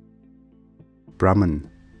carefully. Brahman,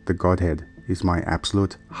 the Godhead, is my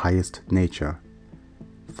absolute highest nature,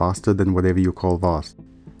 vaster than whatever you call vast,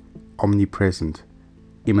 omnipresent,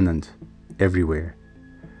 immanent, everywhere,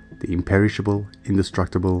 the imperishable,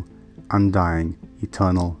 indestructible, undying,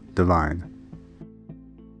 eternal, divine.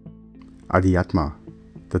 Adhyatma,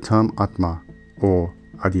 the term Atma, or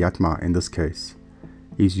Adhyatma in this case,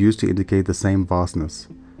 is used to indicate the same vastness,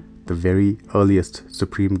 the very earliest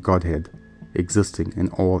Supreme Godhead existing in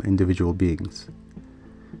all individual beings.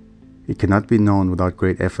 It cannot be known without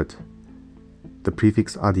great effort. The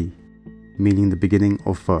prefix Adi, meaning the beginning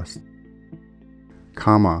or first.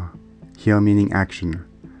 Karma, here meaning action,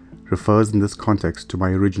 refers in this context to my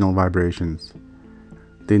original vibrations,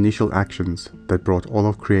 the initial actions that brought all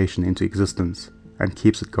of creation into existence and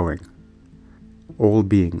keeps it going. All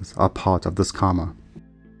beings are part of this karma.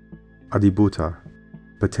 Adibhuta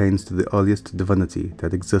pertains to the earliest divinity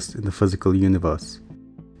that exists in the physical universe,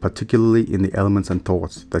 particularly in the elements and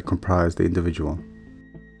thoughts that comprise the individual.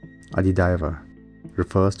 Adideva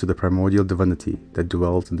refers to the primordial divinity that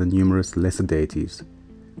dwells in the numerous lesser deities,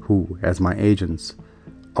 who, as my agents,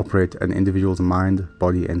 operate an individual's mind,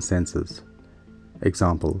 body, and senses.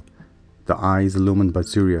 Example, the eye is illumined by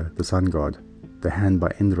Surya, the sun god, the hand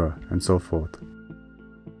by Indra, and so forth.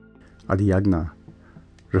 Adiyagna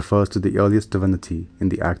refers to the earliest divinity in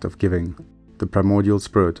the act of giving, the primordial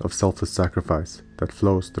spirit of selfless sacrifice that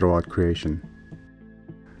flows throughout creation.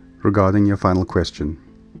 Regarding your final question,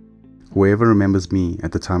 whoever remembers me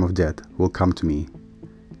at the time of death will come to me.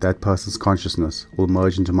 That person's consciousness will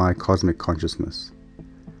merge into my cosmic consciousness.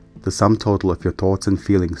 The sum total of your thoughts and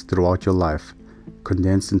feelings throughout your life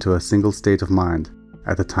condensed into a single state of mind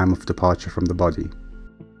at the time of departure from the body.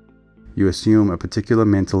 You assume a particular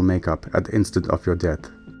mental makeup at the instant of your death.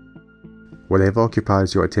 Whatever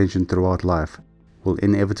occupies your attention throughout life will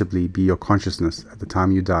inevitably be your consciousness at the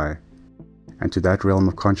time you die, and to that realm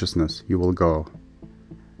of consciousness you will go.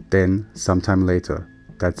 Then, sometime later,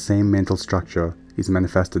 that same mental structure is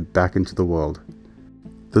manifested back into the world.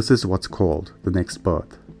 This is what's called the next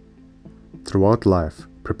birth. Throughout life,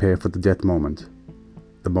 prepare for the death moment.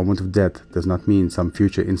 The moment of death does not mean some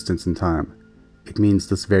future instance in time. It means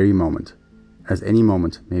this very moment, as any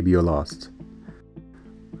moment may be your last.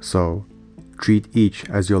 So, treat each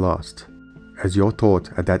as your last, as your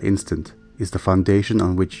thought at that instant is the foundation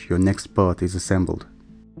on which your next birth is assembled.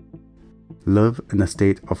 Live in a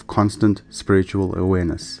state of constant spiritual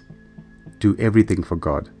awareness. Do everything for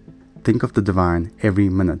God. Think of the divine every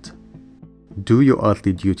minute. Do your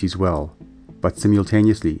earthly duties well, but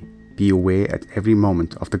simultaneously be aware at every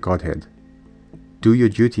moment of the Godhead. Do your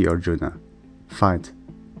duty, Arjuna. Fight,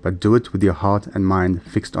 but do it with your heart and mind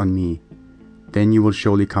fixed on me. Then you will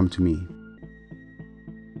surely come to me.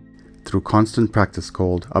 Through constant practice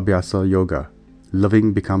called Abhyasa Yoga,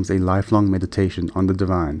 living becomes a lifelong meditation on the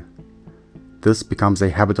divine. This becomes a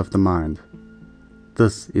habit of the mind.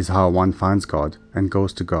 This is how one finds God and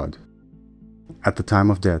goes to God. At the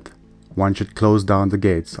time of death, one should close down the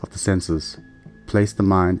gates of the senses, place the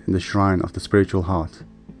mind in the shrine of the spiritual heart,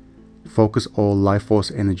 focus all life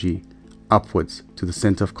force energy upwards to the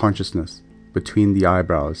center of consciousness between the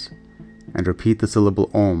eyebrows, and repeat the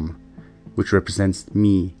syllable Om, which represents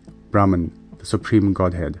me, Brahman, the Supreme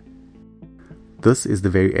Godhead. This is the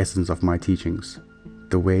very essence of my teachings.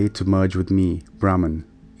 The way to merge with me, Brahman,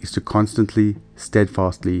 is to constantly,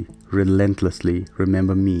 steadfastly, relentlessly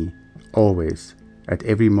remember me, always, at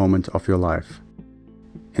every moment of your life.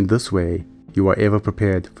 In this way, you are ever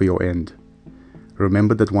prepared for your end.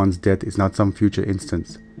 Remember that one's death is not some future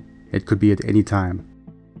instance. It could be at any time.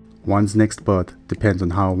 One's next birth depends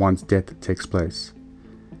on how one's death takes place.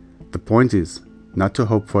 The point is not to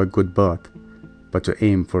hope for a good birth, but to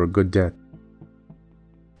aim for a good death.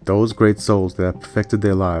 Those great souls that have perfected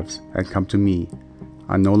their lives and come to me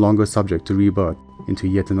are no longer subject to rebirth into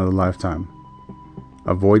yet another lifetime.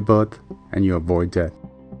 Avoid birth and you avoid death.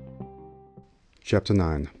 Chapter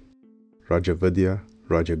 9. Rajavidya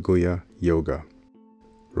Rajaguhya Yoga,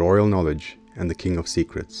 Royal Knowledge and the King of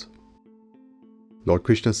Secrets. Lord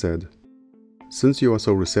Krishna said, "Since you are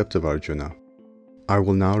so receptive, Arjuna, I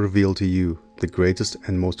will now reveal to you the greatest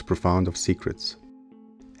and most profound of secrets.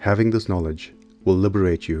 Having this knowledge will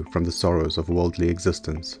liberate you from the sorrows of worldly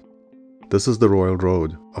existence. This is the royal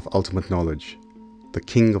road of ultimate knowledge, the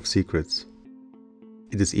King of Secrets.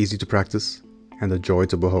 It is easy to practice and a joy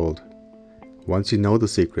to behold. Once you know the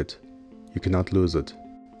secret, you cannot lose it.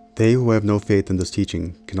 They who have no faith in this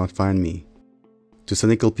teaching cannot find me. To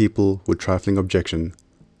cynical people with trifling objection,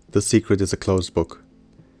 this secret is a closed book.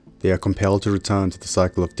 They are compelled to return to the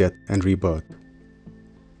cycle of death and rebirth.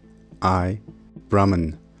 I,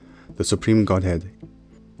 Brahman, the Supreme Godhead,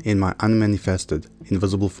 in my unmanifested,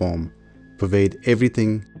 invisible form, pervade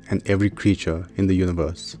everything and every creature in the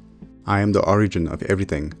universe. I am the origin of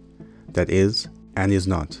everything that is and is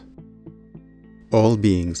not. All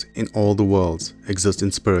beings in all the worlds exist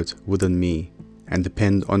in spirit within me and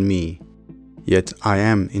depend on me, yet I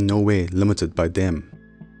am in no way limited by them.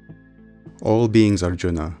 All beings,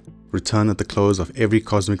 Arjuna, return at the close of every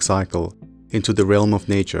cosmic cycle into the realm of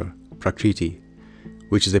nature, Prakriti,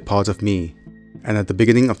 which is a part of me, and at the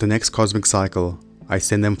beginning of the next cosmic cycle, I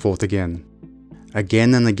send them forth again.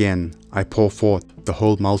 Again and again, I pour forth the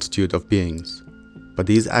whole multitude of beings, but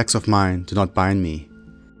these acts of mine do not bind me.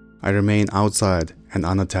 I remain outside and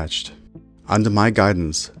unattached. Under my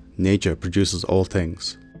guidance, nature produces all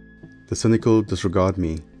things. The cynical disregard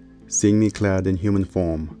me, seeing me clad in human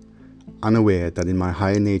form, unaware that in my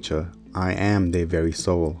higher nature I am their very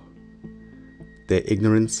soul. Their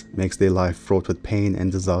ignorance makes their life fraught with pain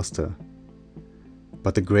and disaster.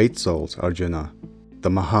 But the great souls, Arjuna, the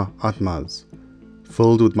Maha-Atmas,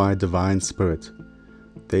 filled with my divine spirit,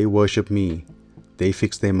 they worship me, they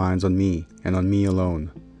fix their minds on me and on me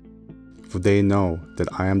alone. For they know that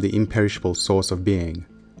I am the imperishable source of being,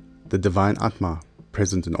 the divine Atma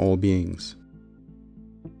present in all beings.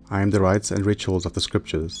 I am the rites and rituals of the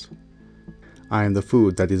scriptures. I am the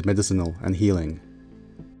food that is medicinal and healing.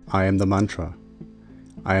 I am the mantra.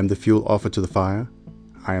 I am the fuel offered to the fire.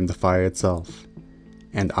 I am the fire itself.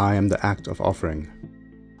 And I am the act of offering.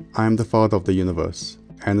 I am the father of the universe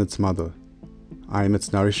and its mother. I am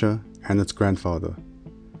its nourisher and its grandfather.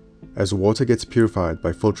 As water gets purified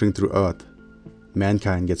by filtering through earth,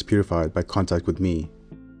 mankind gets purified by contact with me.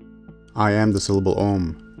 I am the syllable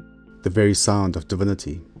Om, the very sound of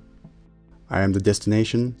divinity. I am the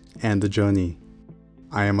destination and the journey.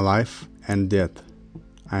 I am life and death.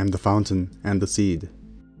 I am the fountain and the seed.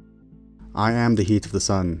 I am the heat of the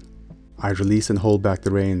sun. I release and hold back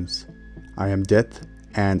the rains. I am death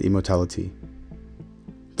and immortality.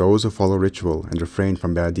 Those who follow ritual and refrain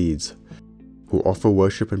from bad deeds, who offer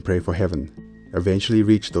worship and pray for heaven, eventually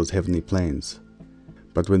reach those heavenly planes.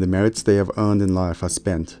 But when the merits they have earned in life are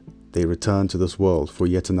spent, they return to this world for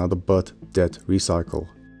yet another birth, death, recycle.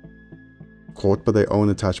 Caught by their own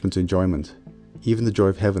attachment to enjoyment, even the joy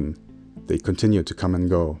of heaven, they continue to come and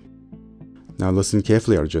go. Now listen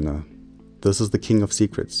carefully, Arjuna. This is the king of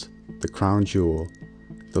secrets, the crown jewel,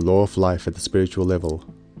 the law of life at the spiritual level.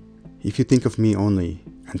 If you think of me only,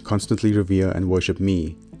 and constantly revere and worship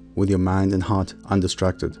me, with your mind and heart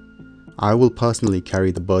undistracted, I will personally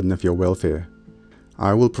carry the burden of your welfare.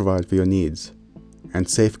 I will provide for your needs, and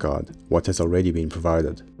safeguard what has already been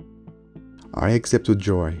provided. I accept with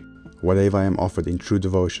joy whatever I am offered in true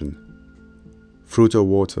devotion. Fruit or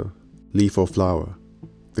water, leaf or flower,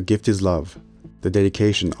 the gift is love, the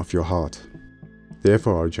dedication of your heart.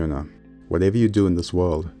 Therefore, Arjuna, whatever you do in this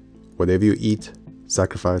world, whatever you eat,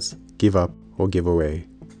 sacrifice, give up, or give away,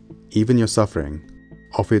 even your suffering,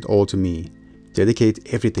 offer it all to me,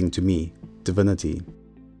 dedicate everything to me, divinity.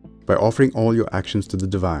 By offering all your actions to the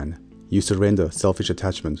divine, you surrender selfish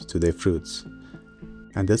attachment to their fruits,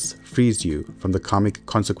 and this frees you from the karmic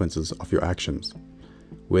consequences of your actions,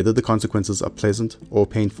 whether the consequences are pleasant or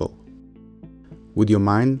painful. With your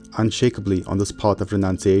mind unshakably on this path of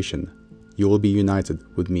renunciation, you will be united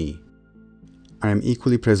with me. I am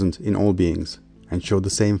equally present in all beings, and show the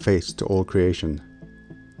same face to all creation.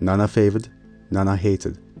 None are favored, none are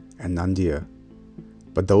hated, and none dear.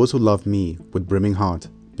 But those who love me with brimming heart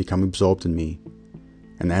become absorbed in me,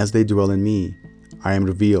 and as they dwell in me, I am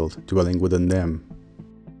revealed dwelling within them.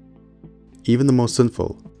 Even the most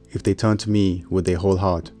sinful, if they turn to me with their whole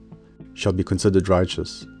heart, shall be considered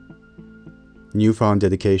righteous. Newfound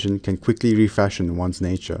dedication can quickly refashion one's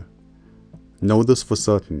nature. Know this for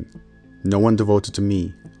certain, no one devoted to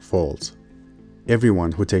me falls.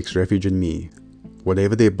 Everyone who takes refuge in me,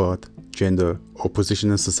 whatever their birth, gender, or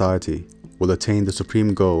position in society, will attain the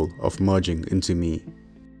supreme goal of merging into me.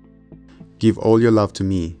 Give all your love to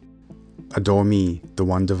me. Adore me, the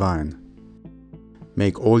one divine.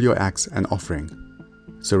 Make all your acts an offering.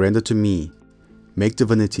 Surrender to me. Make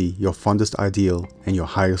divinity your fondest ideal and your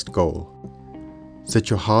highest goal.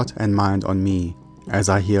 Set your heart and mind on me, as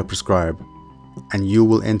I here prescribe, and you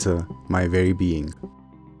will enter my very being.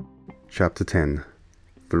 Chapter 10.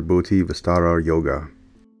 Vibhuti Vistara Yoga,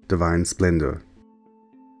 Divine Splendor.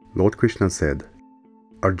 Lord Krishna said,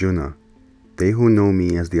 Arjuna, they who know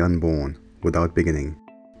me as the unborn, without beginning,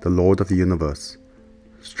 the Lord of the universe,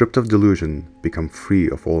 stripped of delusion, become free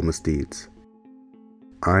of all misdeeds.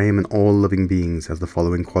 I am in all living beings has the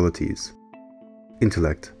following qualities: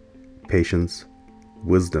 intellect, patience,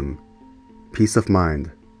 wisdom, peace of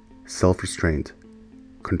mind, self-restraint,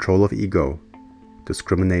 control of ego,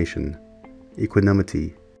 discrimination,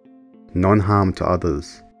 equanimity, non-harm to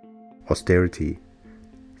others, austerity,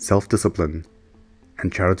 self-discipline,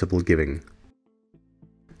 and charitable giving.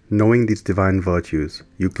 Knowing these divine virtues,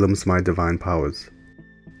 you glimpse my divine powers.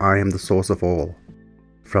 I am the source of all.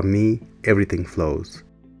 From me, everything flows.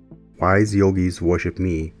 Wise yogis worship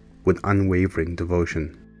me with unwavering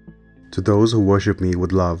devotion. To those who worship me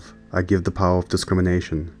with love, I give the power of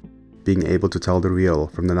discrimination, being able to tell the real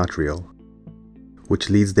from the not real, which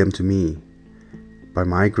leads them to me. By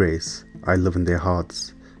my grace, I live in their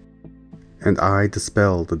hearts, and I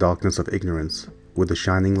dispel the darkness of ignorance with the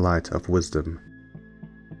shining light of wisdom.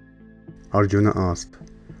 Arjuna asked,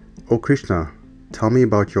 O Krishna, tell me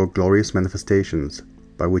about your glorious manifestations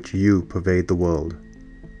by which you pervade the world.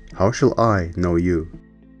 How shall I know you?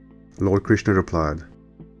 Lord Krishna replied,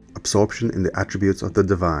 Absorption in the attributes of the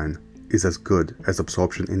divine is as good as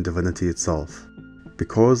absorption in divinity itself.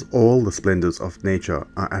 Because all the splendors of nature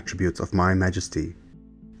are attributes of my majesty,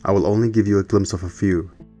 I will only give you a glimpse of a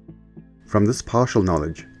few. From this partial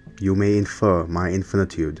knowledge, you may infer my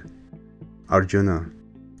infinitude. Arjuna,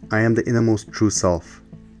 I am the innermost true self,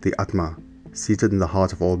 the Atma, seated in the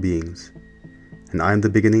heart of all beings, and I am the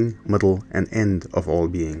beginning, middle, and end of all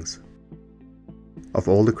beings. Of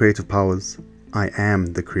all the creative powers, I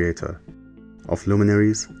am the creator. Of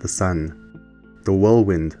luminaries, the sun, the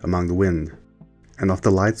whirlwind among the wind, and of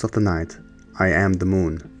the lights of the night, I am the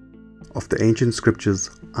moon. Of the ancient scriptures,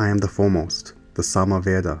 I am the foremost, the Sama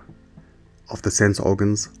Veda. Of the sense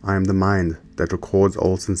organs, I am the mind that records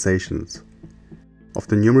all sensations. Of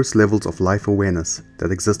the numerous levels of life awareness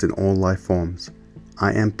that exist in all life forms,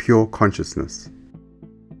 I am pure consciousness.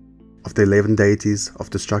 Of the 11 deities of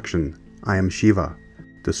destruction, I am Shiva,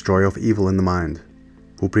 destroyer of evil in the mind.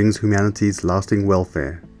 who brings humanity's lasting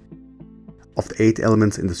welfare. Of the 8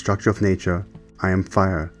 elements in the structure of nature, I am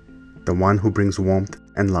fire, the one who brings warmth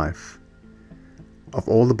and life. Of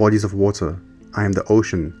all the bodies of water, I am the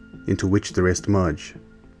ocean into which the rest merge.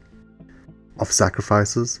 Of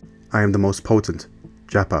sacrifices, I am the most potent,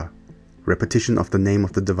 japa, repetition of the name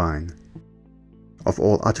of the divine. Of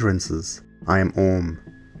all utterances, I am Om,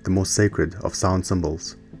 the most sacred of sound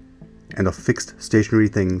symbols. And of fixed stationary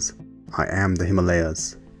things, I am the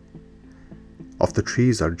Himalayas. Of the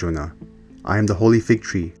trees, Arjuna, I am the holy fig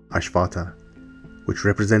tree, Ashvata, which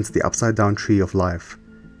represents the upside-down tree of life,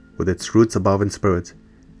 with its roots above in spirit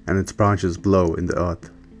and its branches below in the earth.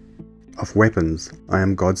 Of weapons, I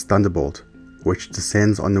am God's thunderbolt, which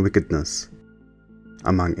descends on the wickedness.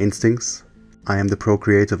 Among instincts, I am the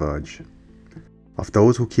procreative urge. Of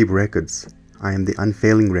those who keep records, I am the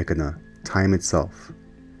unfailing reckoner, time itself.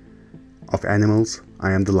 Of animals,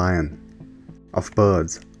 I am the lion. Of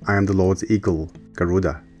birds, I am the Lord's eagle,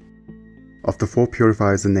 Garuda. Of the 4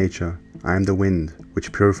 purifiers in nature, I am the wind,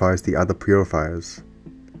 which purifies the other purifiers.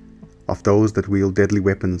 Of those that wield deadly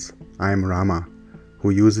weapons, I am Rama,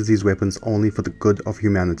 who uses these weapons only for the good of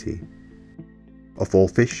humanity. Of all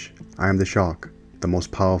fish, I am the shark, the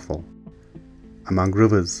most powerful. Among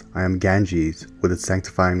rivers, I am Ganges, with its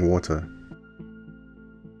sanctifying water.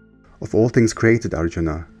 Of all things created,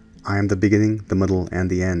 Arjuna, I am the beginning, the middle, and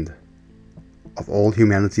the end. Of all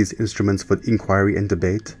humanity's instruments for inquiry and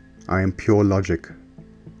debate, I am pure logic.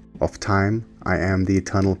 Of time, I am the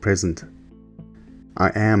eternal present.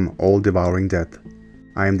 I am all-devouring death.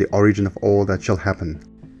 I am the origin of all that shall happen.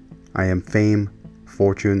 I am fame,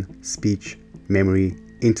 fortune, speech, memory,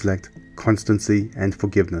 intellect, constancy, and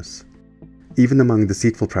forgiveness. Even among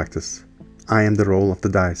deceitful practice, I am the roll of the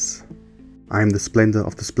dice. I am the splendor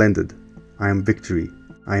of the splendid. I am victory.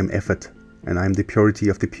 I am effort, and I am the purity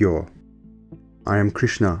of the pure. I am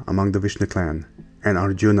Krishna among the Vishnu clan, and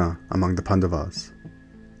Arjuna among the Pandavas.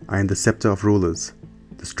 I am the scepter of rulers,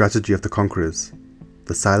 the strategy of the conquerors,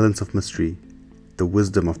 the silence of mystery, the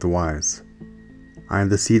wisdom of the wise. I am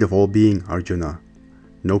the seed of all being, Arjuna.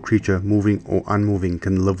 No creature, moving or unmoving,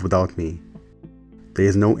 can live without me. There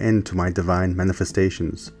is no end to my divine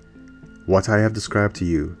manifestations. What I have described to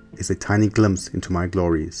you is a tiny glimpse into my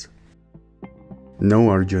glories. Know,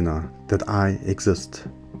 Arjuna, that I exist,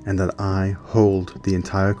 and that I hold the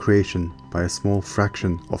entire creation by a small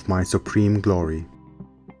fraction of my supreme glory.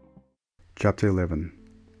 Chapter 11.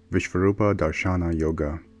 Vishvarupa Darshana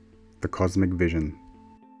Yoga, the Cosmic Vision.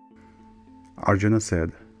 Arjuna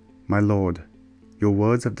said, "My Lord, your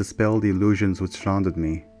words have dispelled the illusions which surrounded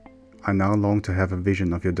me. I now long to have a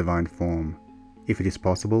vision of your divine form, if it is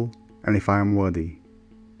possible, and if I am worthy."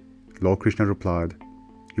 Lord Krishna replied,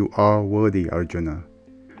 "You are worthy, Arjuna.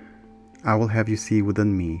 I will have you see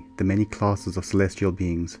within me the many classes of celestial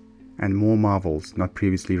beings, and more marvels not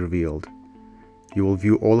previously revealed. You will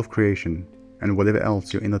view all of creation, and whatever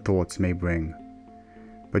else your inner thoughts may bring.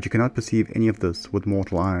 But you cannot perceive any of this with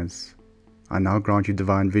mortal eyes. I now grant you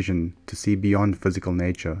divine vision to see beyond physical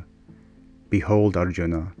nature. Behold,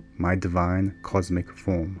 Arjuna, my divine cosmic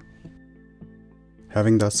form."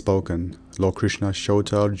 Having thus spoken, Lord Krishna showed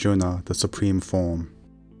to Arjuna the supreme form.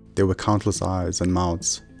 There were countless eyes and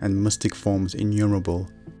mouths, and mystic forms innumerable,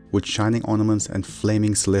 with shining ornaments and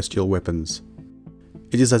flaming celestial weapons.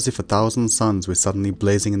 It is as if 1,000 suns were suddenly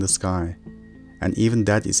blazing in the sky, and even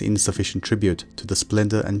that is insufficient tribute to the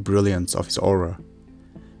splendor and brilliance of his aura.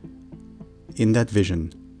 In that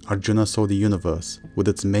vision, Arjuna saw the universe, with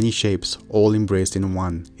its many shapes all embraced in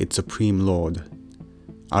one, its supreme Lord.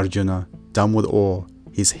 Arjuna, dumb with awe,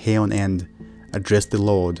 his hair on end, addressed the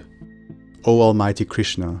Lord. "O Almighty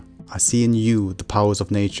Krishna, I see in you the powers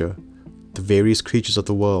of nature, the various creatures of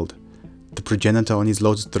the world, the progenitor on his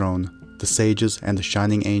lotus throne, the sages and the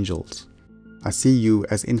shining angels. I see you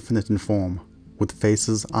as infinite in form, with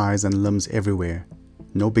faces, eyes, and limbs everywhere,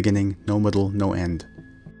 no beginning, no middle, no end.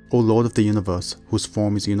 O Lord of the universe, whose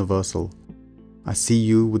form is universal, I see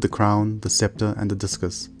you with the crown, the scepter, and the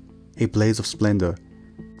discus, a blaze of splendor,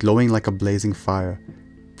 glowing like a blazing fire,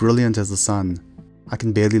 brilliant as the sun. I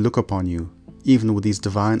can barely look upon you, even with these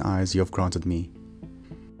divine eyes you have granted me.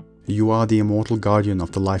 You are the immortal guardian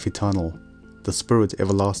of the life eternal, the spirit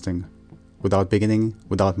everlasting, without beginning,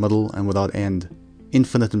 without middle, and without end,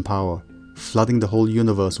 infinite in power, flooding the whole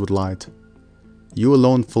universe with light. You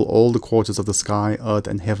alone fill all the quarters of the sky, earth,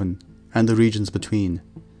 and heaven, and the regions between.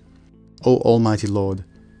 O Almighty Lord,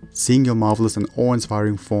 seeing your marvelous and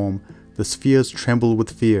awe-inspiring form, the spheres tremble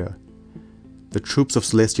with fear. The troops of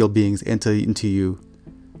celestial beings enter into you,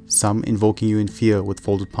 some invoking you in fear with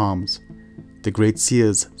folded palms. The great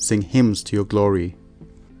seers sing hymns to your glory.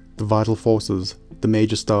 The vital forces, the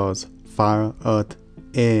major stars, fire, earth,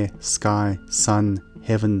 air, sky, sun,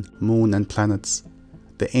 heaven, moon, and planets,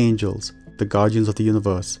 the angels, the guardians of the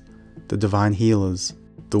universe, the divine healers,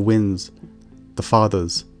 the winds, the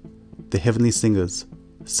fathers, the heavenly singers,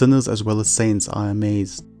 sinners as well as saints are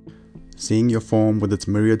amazed. Seeing your form with its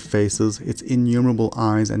myriad faces, its innumerable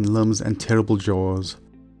eyes and limbs and terrible jaws,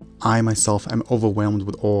 I myself am overwhelmed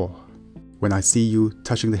with awe. When I see you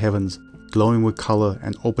touching the heavens, glowing with color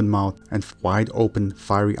and open mouth and wide open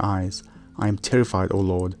fiery eyes, I am terrified, O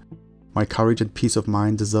Lord. My courage and peace of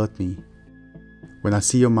mind desert me. When I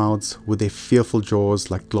see your mouths with their fearful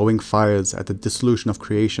jaws like glowing fires at the dissolution of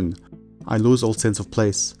creation, I lose all sense of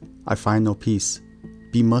place. I find no peace.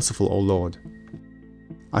 Be merciful, O Lord.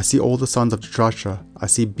 I see all the sons of Dhritarashtra. I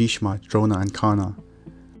see Bhishma, Drona, and Karna.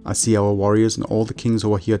 I see our warriors and all the kings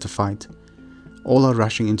who are here to fight. All are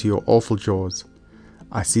rushing into your awful jaws.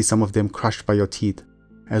 I see some of them crushed by your teeth.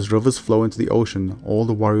 As rivers flow into the ocean, all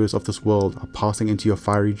the warriors of this world are passing into your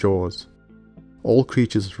fiery jaws. All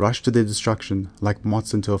creatures rush to their destruction like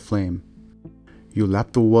moths into a flame. You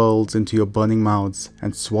lap the worlds into your burning mouths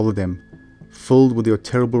and swallow them. Filled with your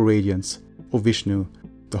terrible radiance, O Vishnu,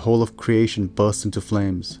 the whole of creation bursts into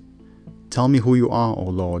flames. Tell me who you are, O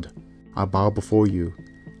Lord. I bow before you.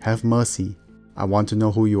 Have mercy. I want to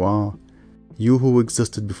know who you are. You who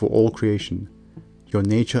existed before all creation. Your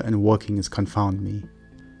nature and workings confound me.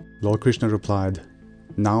 Lord Krishna replied,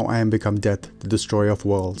 Now I am become death, the destroyer of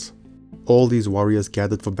worlds. All these warriors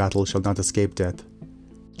gathered for battle shall not escape death.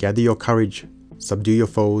 Gather your courage, subdue your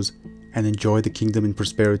foes, and enjoy the kingdom in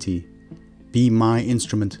prosperity. Be my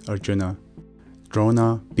instrument, Arjuna.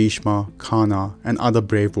 Drona, Bhishma, Karna, and other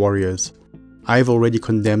brave warriors. I have already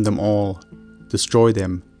condemned them all. Destroy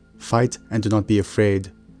them. Fight and do not be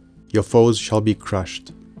afraid. Your foes shall be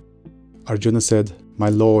crushed. Arjuna said, My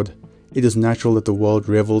Lord, it is natural that the world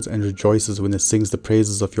revels and rejoices when it sings the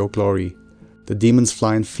praises of your glory. The demons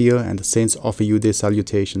fly in fear and the saints offer you their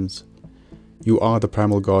salutations. You are the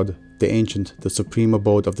primal God, the ancient, the supreme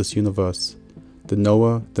abode of this universe, the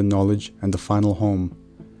knower, the knowledge, and the final home.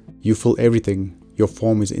 You fill everything. Your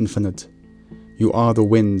form is infinite. You are the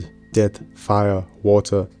wind, death, fire,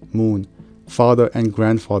 water, moon, father and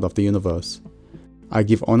grandfather of the universe. I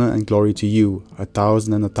give honor and glory to you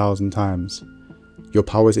 1,000 and 1,000 times. Your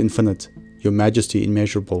power is infinite, your majesty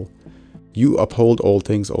immeasurable. You uphold all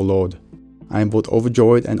things, O Lord. I am both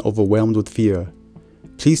overjoyed and overwhelmed with fear.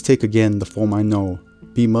 Please take again the form I know.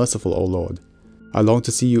 Be merciful, O Lord. I long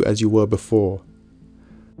to see you as you were before.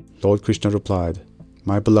 Lord Krishna replied,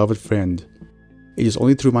 My beloved friend, it is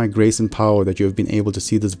only through my grace and power that you have been able to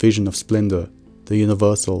see this vision of splendor, the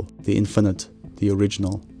universal, the infinite, the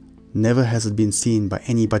original. Never has it been seen by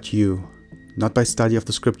any but you. Not by study of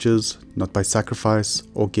the scriptures, not by sacrifice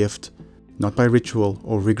or gift, not by ritual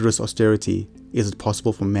or rigorous austerity is it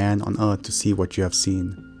possible for man on earth to see what you have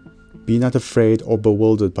seen. Be not afraid or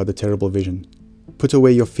bewildered by the terrible vision. Put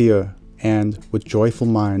away your fear and, with joyful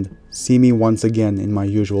mind, see me once again in my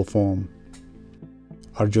usual form.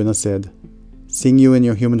 Arjuna said, Seeing you in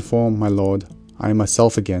your human form, my lord, I am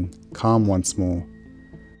myself again, calm once more.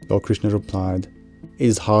 Lord Krishna replied, It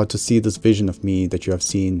is hard to see this vision of me that you have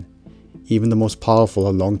seen. Even the most powerful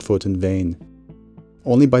are longed for it in vain.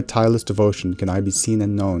 Only by tireless devotion can I be seen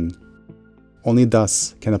and known. Only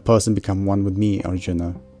thus can a person become one with me,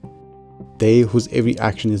 Arjuna. They whose every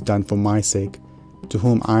action is done for my sake, to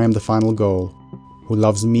whom I am the final goal, who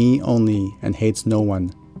loves me only and hates no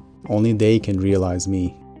one, only they can realize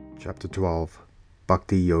me. Chapter 12.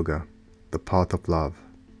 Bhakti Yoga, the Path of Love.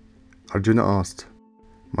 Arjuna asked,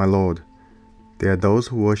 My Lord, there are those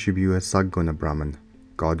who worship you as Saguna Brahman,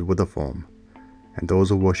 God with a form, and those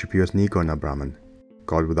who worship you as Niguna Brahman,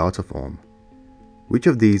 God without a form. Which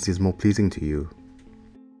of these is more pleasing to you?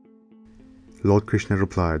 Lord Krishna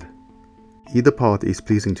replied, Either path is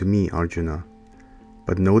pleasing to me, Arjuna,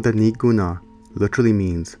 but know that Niguna literally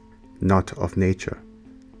means not of nature.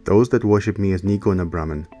 Those that worship me as Niguna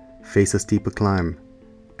Brahman face a steeper climb,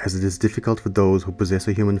 as it is difficult for those who possess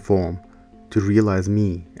a human form to realize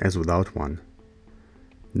me as without one.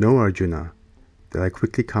 Know, Arjuna, that I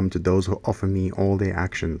quickly come to those who offer me all their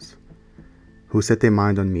actions, who set their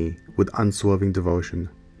mind on me with unswerving devotion,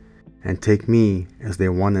 and take me as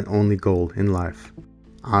their one and only goal in life.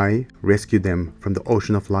 I rescue them from the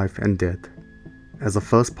ocean of life and death. As a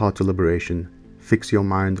first path to liberation, fix your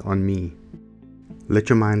mind on me. Let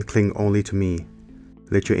your mind cling only to me.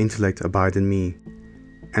 Let your intellect abide in me,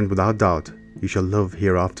 and without doubt you shall live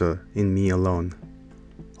hereafter in me alone.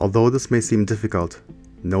 Although this may seem difficult,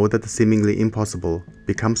 know that the seemingly impossible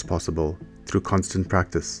becomes possible through constant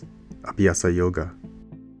practice, Abhyasa Yoga.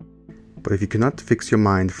 But if you cannot fix your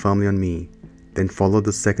mind firmly on me, Then follow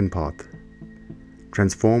the second path.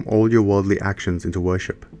 Transform all your worldly actions into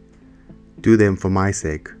worship. Do them for my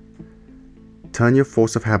sake. Turn your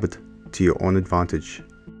force of habit to your own advantage.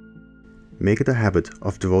 Make it a habit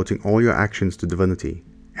of devoting all your actions to divinity,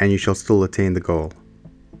 and you shall still attain the goal.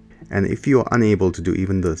 And if you are unable to do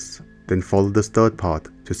even this, then follow this third path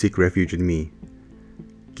to seek refuge in me.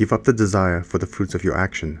 Give up the desire for the fruits of your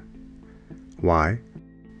action. Why?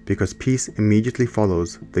 Because peace immediately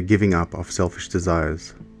follows the giving up of selfish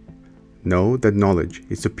desires. Know that knowledge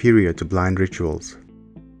is superior to blind rituals.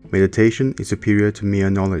 Meditation is superior to mere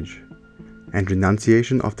knowledge, and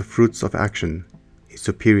renunciation of the fruits of action is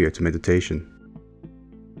superior to meditation.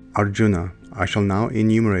 Arjuna, I shall now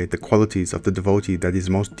enumerate the qualities of the devotee that is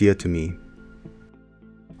most dear to me.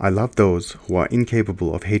 I love those who are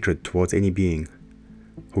incapable of hatred towards any being,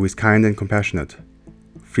 who is kind and compassionate,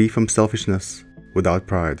 free from selfishness, without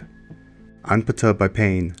pride, unperturbed by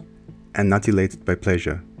pain, and not elated by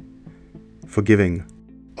pleasure, forgiving,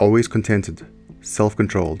 always contented,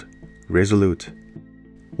 self-controlled, resolute,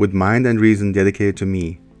 with mind and reason dedicated to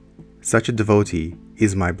me. Such a devotee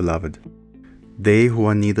is my beloved. They who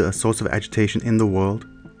are neither a source of agitation in the world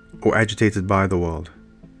or agitated by the world,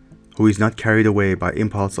 who is not carried away by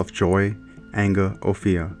impulse of joy, anger, or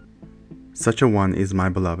fear. Such a one is my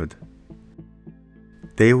beloved.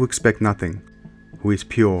 They who expect nothing, who is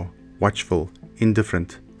pure, watchful,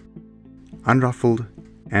 indifferent, unruffled,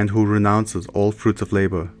 and who renounces all fruits of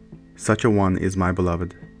labor. Such a one is my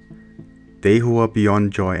beloved. They who are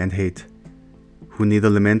beyond joy and hate, who neither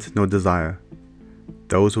lament nor desire,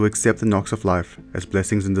 those who accept the knocks of life as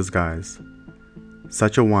blessings in disguise.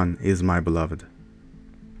 Such a one is my beloved.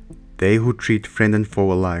 They who treat friend and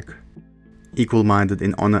foe alike, equal-minded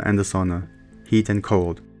in honor and dishonor, heat and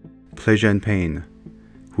cold, pleasure and pain,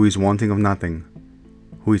 who is wanting of nothing,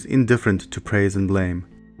 who is indifferent to praise and blame,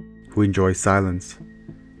 who enjoys silence,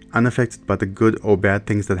 unaffected by the good or bad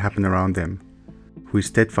things that happen around them, who is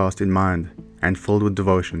steadfast in mind and filled with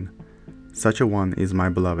devotion. Such a one is my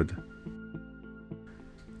beloved.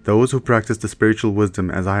 Those who practice the spiritual wisdom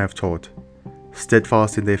as I have taught,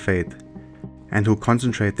 steadfast in their faith, and who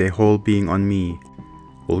concentrate their whole being on me,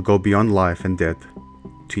 will go beyond life and death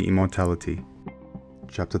to immortality.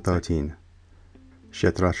 Chapter 13.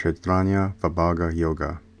 Kshetra Kshetranya Vibhaga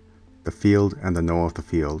Yoga, the field and the knower of the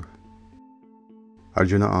field.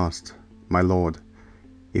 Arjuna asked, My Lord,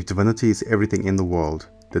 if divinity is everything in the world,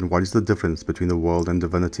 then what is the difference between the world and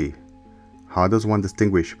divinity? How does one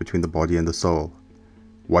distinguish between the body and the soul?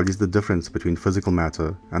 What is the difference between physical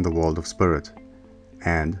matter and the world of spirit?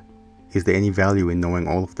 And is there any value in knowing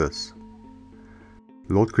all of this?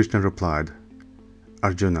 Lord Krishna replied,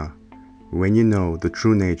 Arjuna, when you know the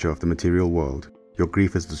true nature of the material world, your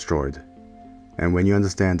grief is destroyed. And when you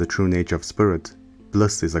understand the true nature of spirit,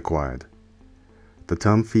 bliss is acquired. The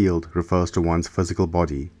term field refers to one's physical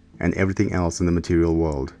body and everything else in the material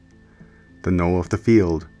world. The knower of the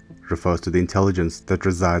field refers to the intelligence that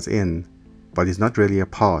resides in, but is not really a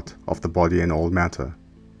part of the body and all matter.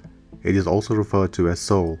 It is also referred to as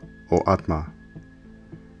soul or Atma.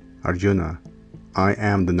 Arjuna, I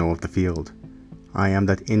am the knower of the field. I am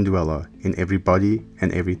that indweller in every body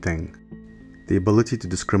and everything. The ability to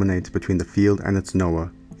discriminate between the field and its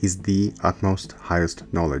knower is the utmost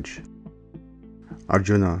highest knowledge.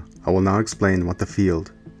 Arjuna, I will now explain what the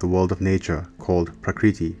field, the world of nature called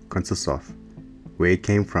Prakriti, consists of, where it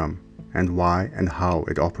came from, and why and how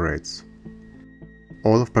it operates.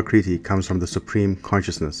 All of Prakriti comes from the Supreme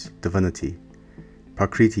Consciousness, Divinity.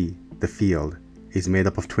 Prakriti, the field, is made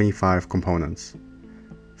up of 25 components.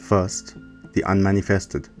 First, the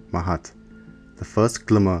unmanifested, Mahat, the first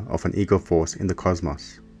glimmer of an ego force in the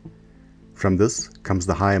cosmos. From this comes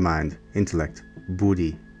the higher mind, intellect,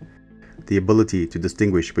 Buddhi, the ability to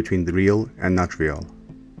distinguish between the real and not real.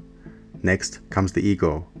 Next comes the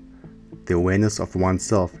ego, the awareness of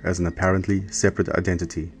oneself as an apparently separate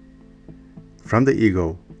identity. From the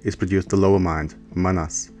ego is produced the lower mind,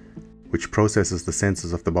 Manas, which processes the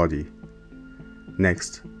senses of the body.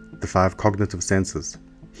 Next, the 5 cognitive senses,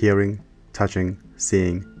 hearing, touching,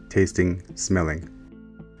 seeing, tasting, smelling.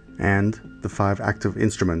 And the 5 active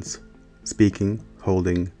instruments, speaking,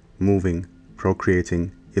 holding, moving,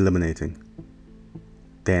 procreating, eliminating.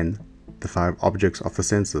 Then, the 5 objects of the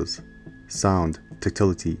senses, sound,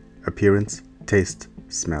 tactility, appearance, taste,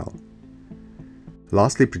 smell.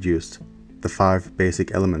 Lastly produced, the 5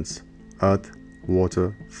 basic elements, earth,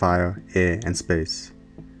 water, fire, air, and space.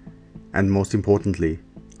 And most importantly,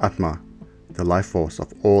 Atma, the life force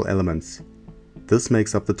of all elements. This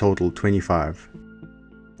makes up the total 25.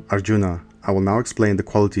 Arjuna, I will now explain the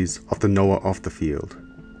qualities of the knower of the field.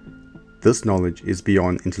 This knowledge is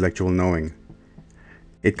beyond intellectual knowing.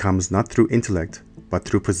 It comes not through intellect, but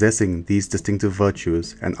through possessing these distinctive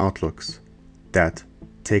virtues and outlooks that,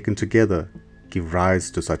 taken together, give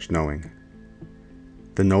rise to such knowing.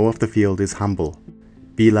 The knower of the field is humble.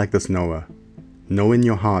 Be like this knower. Know in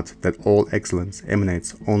your heart that all excellence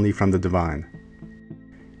emanates only from the divine.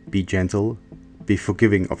 Be gentle, be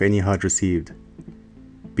forgiving of any hurt received.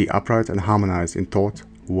 Be upright and harmonized in thought,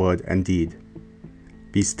 word, and deed.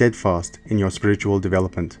 Be steadfast in your spiritual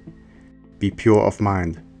development. Be pure of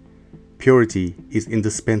mind. Purity is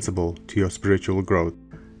indispensable to your spiritual growth.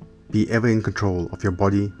 Be ever in control of your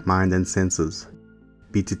body, mind, and senses.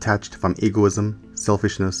 Be detached from egoism,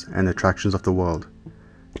 selfishness, and attractions of the world.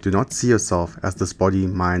 Do not see yourself as this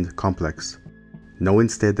body-mind complex. Know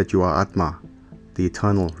instead that you are Atma, the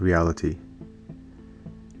eternal reality.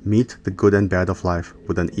 Meet the good and bad of life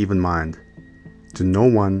with an even mind. To no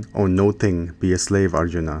one or no thing be a slave,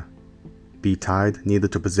 Arjuna. Be tied neither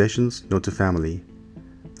to possessions nor to family.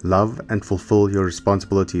 Love and fulfill your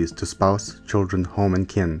responsibilities to spouse, children, home, and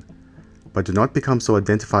kin, but do not become so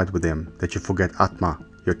identified with them that you forget Atma,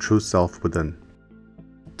 your true self within.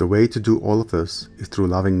 The way to do all of this is through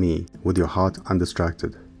loving me with your heart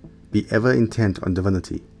undistracted. Be ever intent on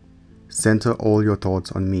divinity. Center all your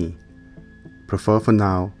thoughts on me. Prefer for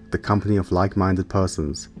now the company of like-minded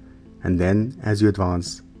persons, and then, as you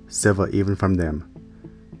advance, sever even from them,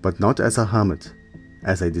 but not as a hermit,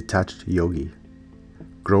 as a detached yogi.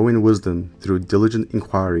 Grow in wisdom through diligent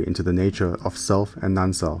inquiry into the nature of self and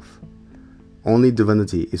non-self. Only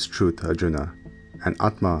divinity is truth, Arjuna, and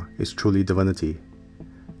Atma is truly divinity.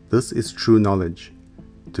 This is true knowledge.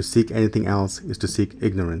 To seek anything else is to seek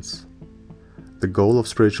ignorance. The goal of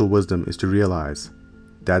spiritual wisdom is to realize,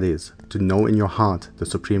 that is, to know in your heart the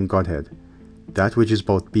Supreme Godhead, that which is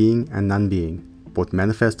both being and non-being, both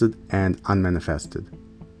manifested and unmanifested.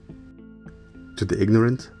 To the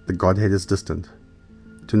ignorant, the Godhead is distant.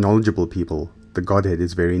 To knowledgeable people, the Godhead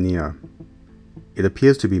is very near. It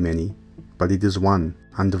appears to be many, but it is one,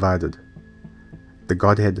 undivided. The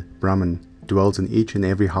Godhead, Brahman, dwells in each and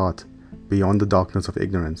every heart, beyond the darkness of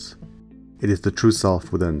ignorance. It is the true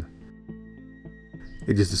self within.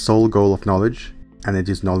 It is the sole goal of knowledge, and it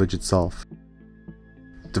is knowledge itself.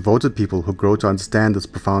 Devoted people who grow to understand this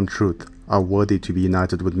profound truth are worthy to be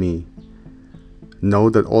united with me. Know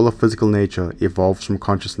that all of physical nature evolves from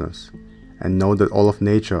consciousness, and know that all of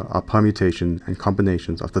nature are permutation and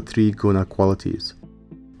combinations of the three guna qualities: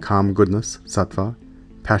 calm goodness, sattva,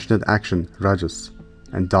 passionate action, rajas,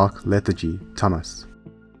 and dark lethargy, tamas.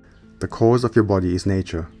 The cause of your body is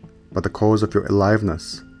nature, but the cause of your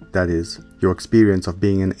aliveness, that is, your experience of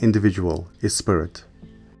being an individual, is spirit.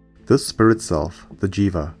 This spirit self, the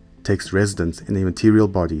jiva, takes residence in a material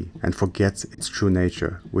body and forgets its true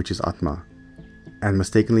nature, which is Atma, and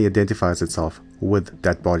mistakenly identifies itself with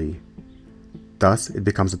that body. Thus it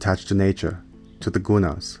becomes attached to nature, to the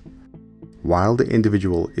gunas. While the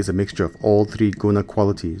individual is a mixture of all three guna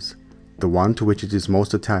qualities, the one to which it is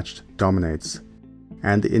most attached dominates,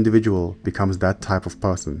 and the individual becomes that type of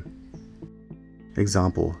person.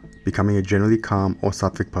 Example, becoming a generally calm or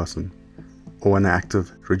sattvic person, or an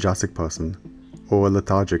active rajasic person, or a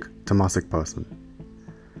lethargic tamasic person.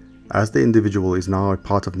 As the individual is now a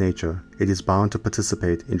part of nature, it is bound to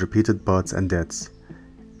participate in repeated births and deaths.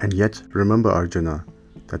 And yet, remember, Arjuna,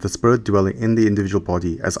 that the spirit dwelling in the individual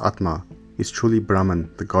body as Atma is truly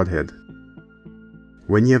Brahman, the Godhead.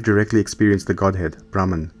 When you have directly experienced the Godhead,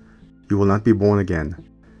 Brahman, you will not be born again,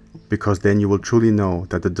 because then you will truly know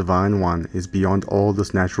that the Divine One is beyond all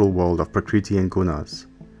this natural world of Prakriti and Gunas.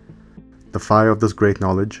 The fire of this great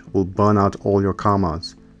knowledge will burn out all your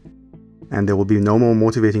karmas, and there will be no more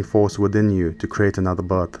motivating force within you to create another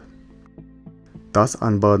birth. Thus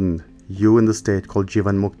unburdened, you in the state called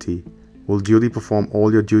Jivan Mukti will duly perform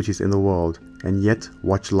all your duties in the world and yet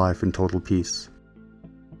watch life in total peace.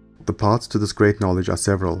 The paths to this great knowledge are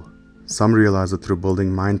several. Some realize it through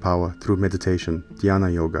building mind power through meditation,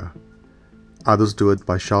 Dhyana yoga. Others do it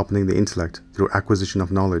by sharpening the intellect through acquisition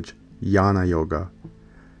of knowledge, Jnana yoga.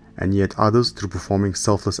 And yet others through performing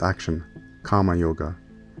selfless action, Karma yoga.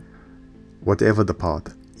 Whatever the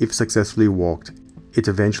path, if successfully walked, it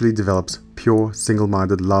eventually develops pure,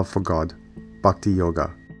 single-minded love for God, Bhakti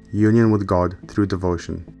Yoga, union with God through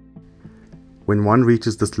devotion. When one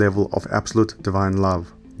reaches this level of absolute divine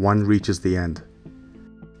love, one reaches the end.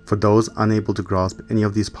 For those unable to grasp any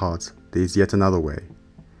of these paths, there is yet another way.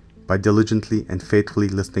 By diligently and faithfully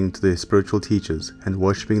listening to their spiritual teachers and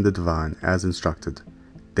worshipping the divine as instructed,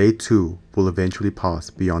 they too will eventually pass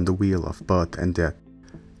beyond the wheel of birth and death.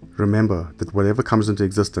 Remember that whatever comes into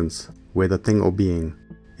existence, whether thing or being,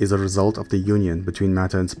 is a result of the union between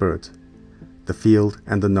matter and spirit, the field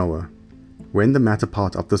and the knower. When the matter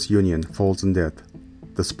part of this union falls in death,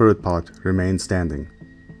 the spirit part remains standing.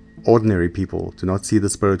 Ordinary people do not see the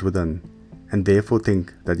spirit within, and therefore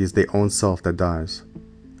think that it is their own self that dies.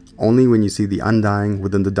 Only when you see the undying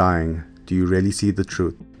within the dying do you really see the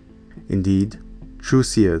truth. Indeed, true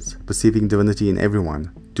seers, perceiving divinity in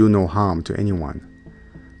everyone, do no harm to anyone.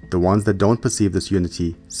 The ones that don't perceive this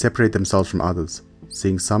unity separate themselves from others,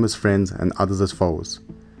 seeing some as friends and others as foes.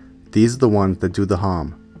 These are the ones that do the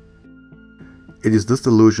harm. It is this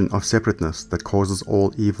delusion of separateness that causes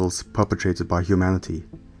all evils perpetrated by humanity.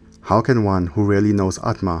 How can one who really knows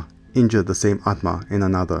Atma injure the same Atma in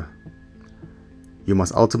another? You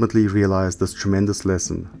must ultimately realize this tremendous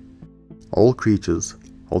lesson. All creatures,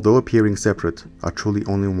 although appearing separate, are truly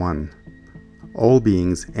only one. All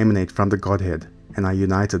beings emanate from the Godhead and are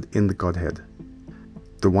united in the Godhead.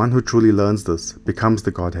 The one who truly learns this becomes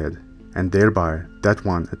the Godhead, and thereby that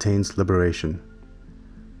one attains liberation.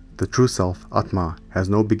 The true self, Atma, has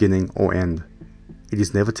no beginning or end. It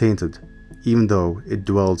is never tainted, even though it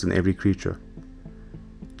dwells in every creature.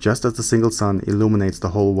 Just as the single sun illuminates the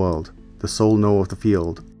whole world, the sole knower of the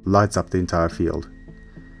field lights up the entire field.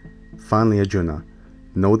 Finally, Arjuna,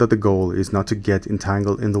 know that the goal is not to get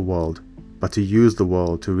entangled in the world, but to use the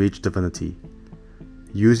world to reach divinity.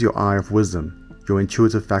 Use your eye of wisdom, your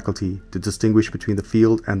intuitive faculty, to distinguish between the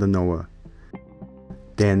field and the knower.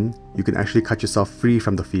 Then you can actually cut yourself free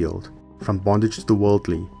from the field, from bondage to the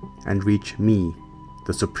worldly, and reach me,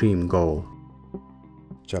 the supreme goal.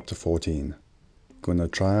 Chapter 14.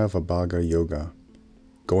 Gunatraya Vibhaga Yoga,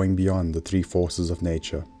 going beyond the three forces of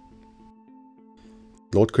nature.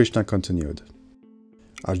 Lord Krishna continued,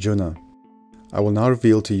 Arjuna, I will now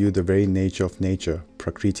reveal to you the very nature of nature,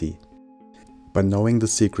 Prakriti. By knowing the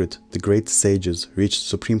secret, the great sages reached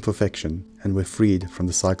supreme perfection and were freed from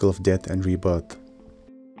the cycle of death and rebirth.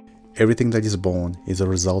 Everything that is born is a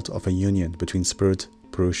result of a union between spirit,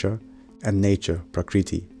 Purusha, and nature,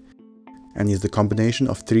 Prakriti, and is the combination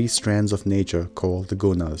of three strands of nature called the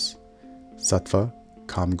gunas: Sattva,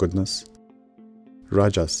 calm goodness;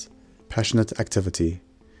 Rajas, passionate activity;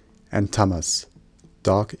 and Tamas,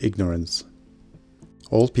 dark ignorance.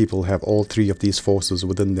 All people have all three of these forces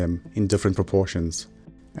within them in different proportions,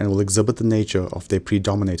 and will exhibit the nature of their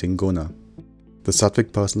predominating guna. The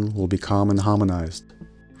sattvic person will be calm and harmonized.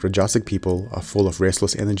 Rajasic people are full of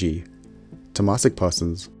restless energy. Tamasic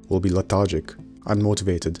persons will be lethargic,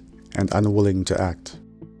 unmotivated, and unwilling to act.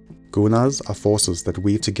 Gunas are forces that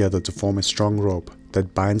weave together to form a strong rope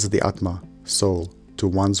that binds the Atma, soul, to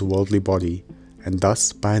one's worldly body, and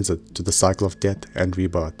thus binds it to the cycle of death and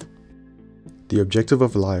rebirth. The objective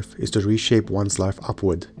of life is to reshape one's life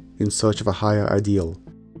upward in search of a higher ideal,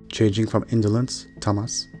 changing from indolence,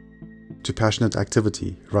 tamas, to passionate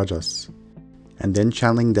activity, rajas, and then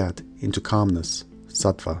channeling that into calmness,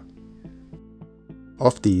 sattva.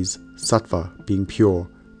 Of these, sattva, being pure,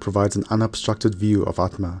 provides an unobstructed view of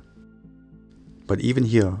Atma. But even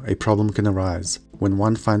here, a problem can arise when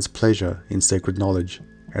one finds pleasure in sacred knowledge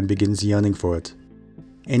and begins yearning for it.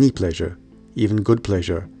 Any pleasure, even good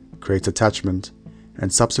pleasure, creates attachment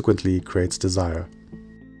and subsequently creates desire.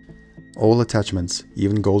 All attachments,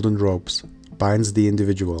 even golden ropes, binds the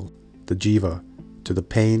individual, the jiva, to the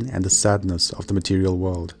pain and the sadness of the material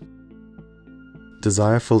world.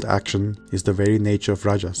 Desire-filled action is the very nature of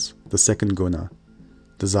rajas, the second guna.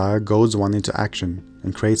 Desire goads one into action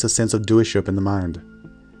and creates a sense of doership in the mind.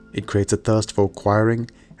 It creates a thirst for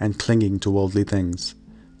acquiring and clinging to worldly things,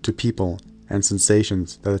 to people and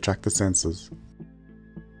sensations that attract the senses.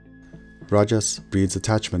 Rajas breeds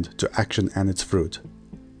attachment to action and its fruit.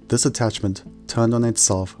 This attachment, turned on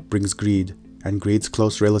itself, brings greed, and greed's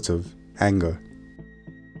close relative, anger.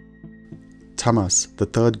 Tamas, the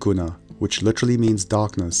third guna, which literally means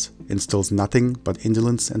darkness, instills nothing but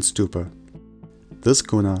indolence and stupor. This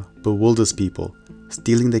guna bewilders people,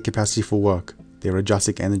 stealing their capacity for work, their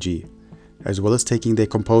rajasic energy, as well as taking their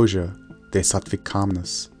composure, their sattvic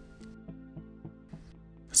calmness.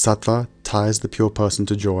 Sattva ties the pure person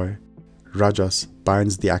to joy, rajas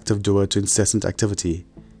binds the active doer to incessant activity,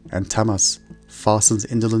 and tamas fastens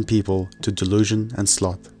indolent people to delusion and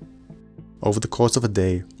sloth. Over the course of a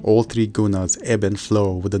day, all three gunas ebb and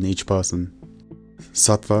flow within each person.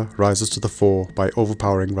 Sattva rises to the fore by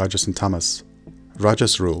overpowering rajas and tamas.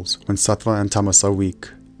 Rajas rules when sattva and tamas are weak.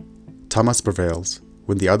 Tamas prevails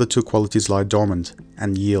when the other two qualities lie dormant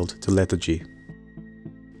and yield to lethargy.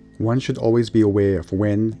 One should always be aware of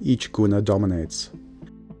when each guna dominates.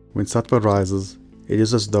 When sattva rises, it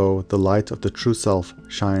is as though the light of the true self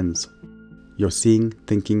shines. Your seeing,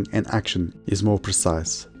 thinking, and action is more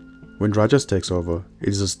precise. When rajas takes over, it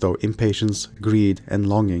is as though impatience, greed, and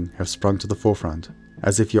longing have sprung to the forefront.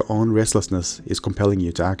 as if your own restlessness is compelling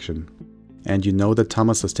you to action. And you know that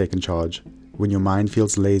tamas has taken charge when your mind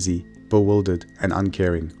feels lazy, bewildered, and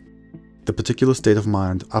uncaring. The particular state of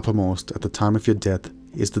mind uppermost at the time of your death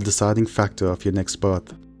is the deciding factor of your next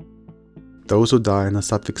birth. Those who die in a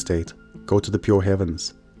sattvic state go to the pure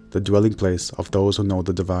heavens, the dwelling place of those who know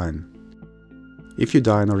the divine. If you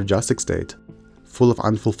die in a rajasic state, full of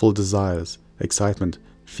unfulfilled desires, excitement,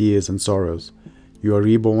 fears, and sorrows, you are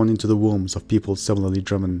reborn into the wombs of people similarly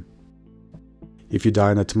driven. If you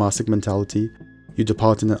die in a tamasic mentality, you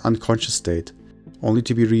depart in an unconscious state, only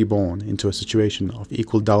to be reborn into a situation of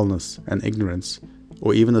equal dullness and ignorance,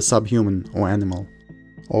 or even a subhuman or animal.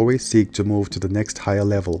 Always seek to move to the next higher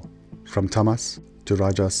level, from tamas to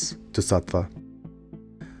rajas to sattva.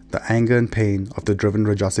 The anger and pain of the driven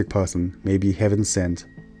rajasic person may be heaven sent,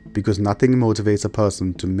 because nothing motivates a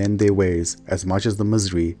person to mend their ways as much as the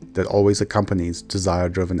misery that always accompanies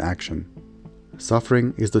desire-driven action.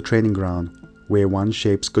 Suffering is the training ground where one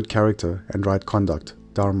shapes good character and right conduct,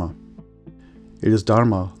 dharma. It is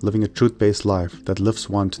dharma, living a truth-based life, that lifts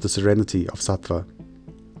one to the serenity of sattva.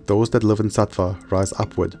 Those that live in sattva rise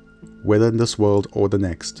upward, whether in this world or the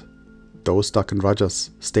next. Those stuck in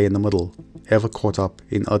rajas stay in the middle, ever caught up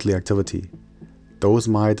in earthly activity. Those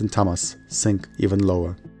mired in tamas sink even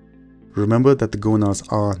lower. Remember that the gunas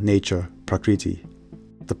are nature, prakriti.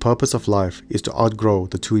 The purpose of life is to outgrow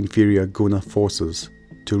the two inferior guna forces,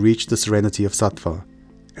 to reach the serenity of sattva,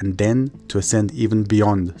 and then to ascend even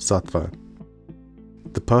beyond sattva.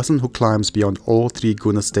 The person who climbs beyond all three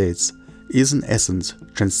guna states is in essence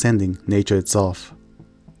transcending nature itself.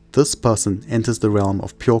 This person enters the realm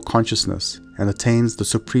of pure consciousness and attains the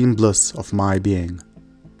supreme bliss of my being.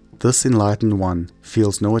 This enlightened one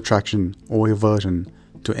feels no attraction or aversion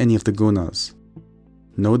to any of the gunas,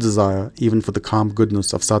 no desire even for the calm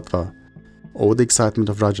goodness of sattva or the excitement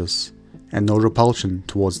of rajas, and no repulsion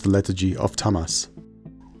towards the lethargy of tamas.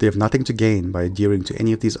 They have nothing to gain by adhering to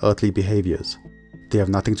any of these earthly behaviors. They have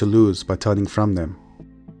nothing to lose by turning from them.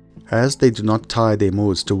 As they do not tie their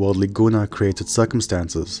moods to worldly guna-created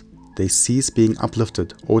circumstances, they cease being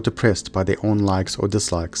uplifted or depressed by their own likes or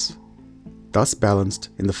dislikes. Thus balanced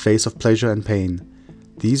in the face of pleasure and pain,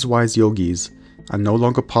 these wise yogis are no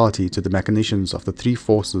longer party to the machinations of the three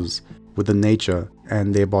forces within nature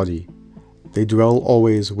and their body. They dwell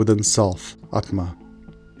always within self, Atma.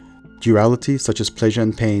 Duality such as pleasure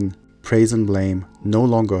and pain, praise and blame no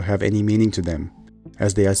longer have any meaning to them,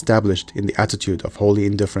 as they are established in the attitude of holy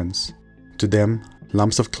indifference. To them,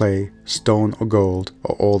 lumps of clay, stone or gold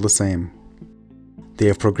are all the same. They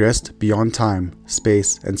have progressed beyond time,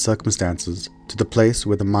 space and circumstances to the place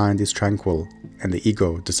where the mind is tranquil and the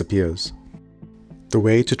ego disappears. The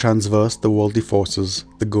way to transverse the worldly forces,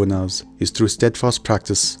 the gunas, is through steadfast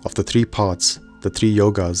practice of the three parts, the three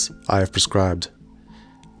yogas I have prescribed.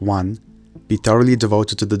 1. Be thoroughly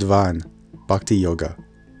devoted to the divine, Bhakti Yoga.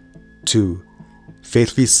 2.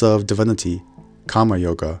 Faithfully serve divinity, Karma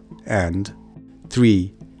Yoga. And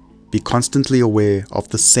 3. Be constantly aware of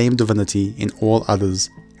the same divinity in all others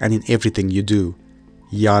and in everything you do,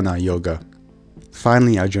 Jnana Yoga.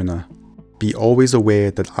 Finally, Arjuna, be always aware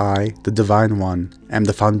that I, the Divine One, am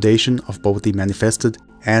the foundation of both the manifested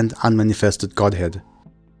and unmanifested Godhead.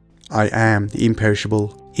 I am the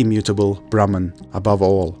imperishable, immutable Brahman above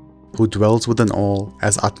all, who dwells within all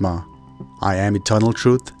as Atma. I am eternal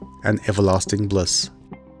truth and everlasting bliss.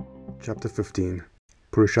 Chapter 15.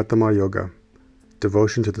 Purushottama Yoga,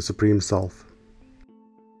 Devotion to the Supreme Self.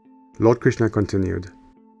 Lord Krishna continued,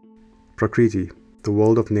 Prakriti, the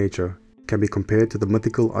world of nature, can be compared to the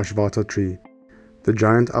mythical Ashvata tree, the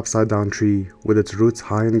giant upside-down tree with its roots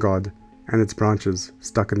high in God and its branches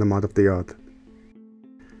stuck in the mud of the earth.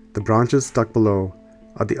 The branches stuck below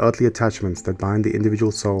are the earthly attachments that bind the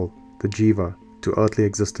individual soul, the jiva, to earthly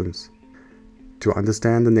existence. To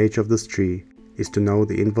understand the nature of this tree is to know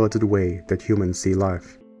the inverted way that humans see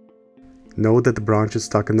life. Know that the branches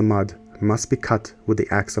stuck in the mud must be cut with the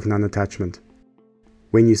axe of non-attachment.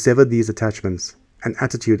 When you sever these attachments, an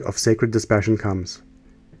attitude of sacred dispassion comes,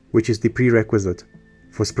 which is the prerequisite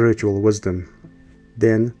for spiritual wisdom.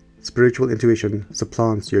 Then, spiritual intuition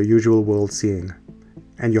supplants your usual world seeing,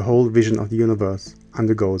 and your whole vision of the universe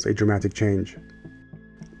undergoes a dramatic change.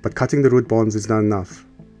 But cutting the root bonds is not enough.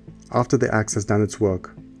 After the axe has done its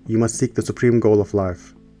work, you must seek the supreme goal of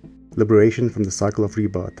life, liberation from the cycle of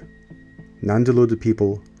rebirth. Non-deluded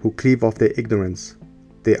people who cleave off their ignorance,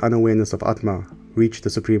 their unawareness of Atma, reach the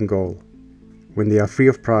supreme goal. When they are free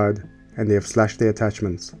of pride and they have slashed their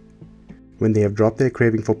attachments, when they have dropped their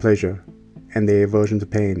craving for pleasure and their aversion to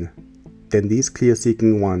pain, then these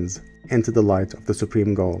clear-seeking ones enter the light of the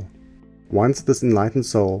supreme goal. Once this enlightened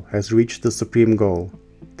soul has reached the supreme goal,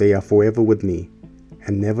 they are forever with me,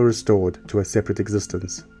 and never restored to a separate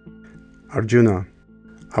existence. Arjuna,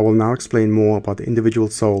 I will now explain more about the individual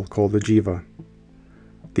soul called the Jiva.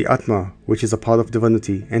 The Atma, which is a part of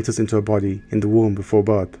divinity, enters into a body in the womb before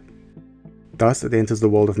birth. Thus it enters the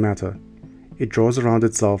world of matter. It draws around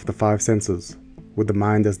itself the 5 senses, with the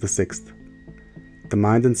mind as the 6th. The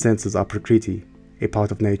mind and senses are Prakriti, a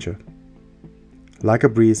part of nature. Like a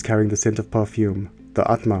breeze carrying the scent of perfume, the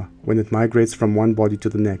Atma, when it migrates from one body to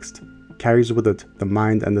the next, carries with it the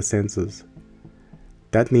mind and the senses.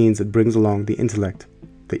 That means it brings along the intellect,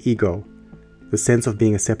 the ego, the sense of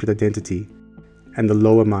being a separate identity, and the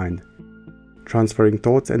lower mind, transferring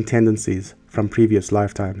thoughts and tendencies from previous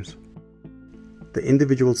lifetimes. The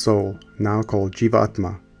individual soul, now called Jiva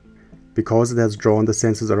Atma, because it has drawn the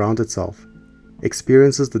senses around itself,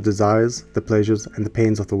 experiences the desires, the pleasures, and the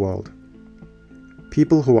pains of the world.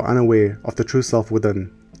 People who are unaware of the true self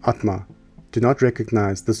within, Atma, do not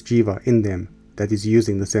recognize this Jiva in them that is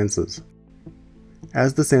using the senses.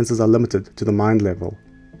 As the senses are limited to the mind level,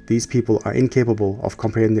 these people are incapable of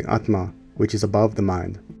comprehending Atma, which is above the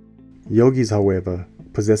mind. Yogis, however,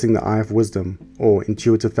 possessing the eye of wisdom or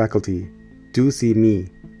intuitive faculty, do see me,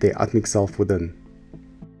 their Atmic self within.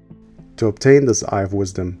 To obtain this eye of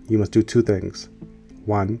wisdom, you must do 2 things.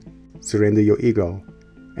 1. Surrender your ego,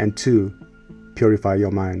 and 2. Purify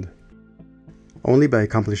your mind. Only by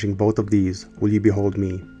accomplishing both of these will you behold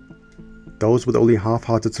me. Those with only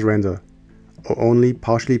half-hearted surrender, or only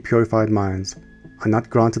partially purified minds, are not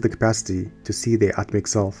granted the capacity to see their Atmic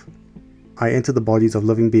self. I enter the bodies of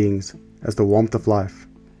living beings as the warmth of life.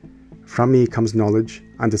 From me comes knowledge,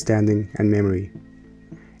 understanding, and memory.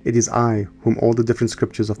 It is I whom all the different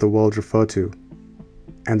scriptures of the world refer to,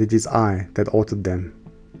 and it is I that authored them.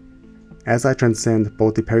 As I transcend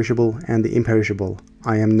both the perishable and the imperishable,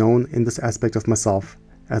 I am known in this aspect of myself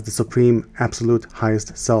as the supreme, absolute,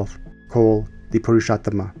 highest self, called the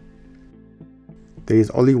Purushottama. There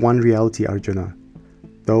is only one reality, Arjuna.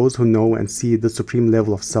 Those who know and see the supreme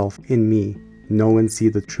level of self in me know and see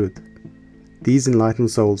the truth. These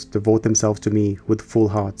enlightened souls devote themselves to me with full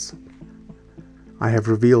hearts. I have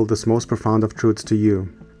revealed this most profound of truths to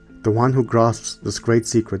you. The one who grasps this great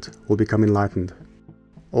secret will become enlightened.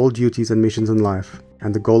 All duties and missions in life,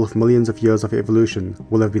 and the goal of millions of years of evolution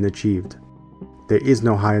will have been achieved. There is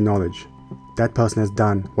no higher knowledge. That person has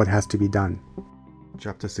done what has to be done.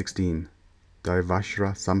 Chapter 16.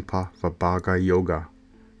 Daivashra Sampavabhaga Yoga,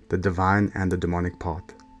 the divine and the demonic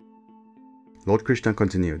path. Lord Krishna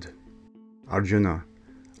continued, Arjuna,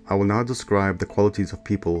 I will now describe the qualities of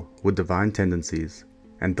people with divine tendencies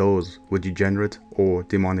and those with degenerate or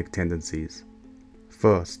demonic tendencies.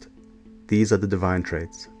 First, these are the divine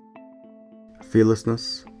traits: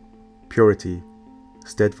 fearlessness, purity,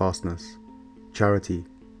 steadfastness, charity,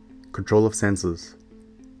 control of senses,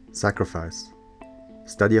 sacrifice,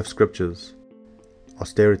 study of scriptures,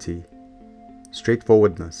 austerity,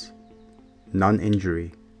 straightforwardness,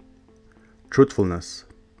 non-injury, truthfulness,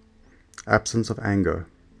 absence of anger,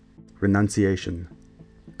 renunciation,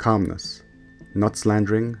 calmness, not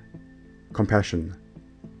slandering, compassion,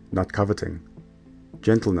 not coveting,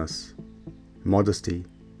 gentleness, modesty,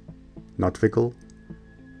 not fickle,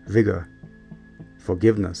 vigor,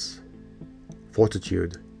 forgiveness,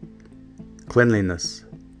 fortitude, cleanliness,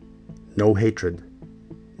 no hatred,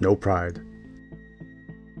 no pride.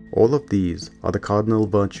 All of these are the cardinal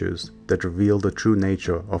virtues that reveal the true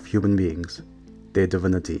nature of human beings, their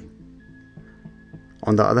divinity.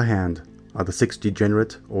 On the other hand are the 6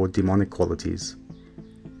 degenerate or demonic qualities,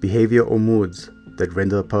 behavior or moods that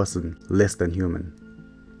render a person less than human: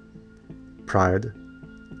 pride,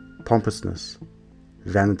 pompousness,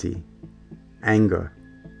 vanity, anger,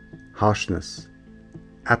 harshness,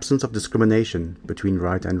 absence of discrimination between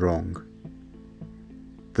right and wrong.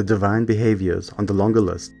 The divine behaviors on the longer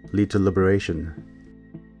list lead to liberation.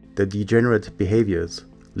 The degenerate behaviors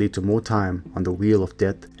lead to more time on the wheel of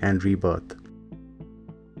death and rebirth.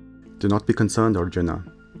 Do not be concerned, Arjuna.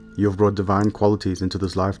 You have brought divine qualities into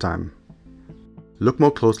this lifetime. Look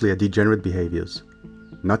more closely at degenerate behaviors,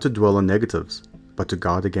 not to dwell on negatives, but to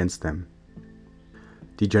guard against them.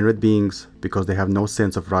 Degenerate beings, because they have no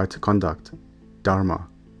sense of right conduct, dharma,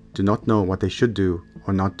 do not know what they should do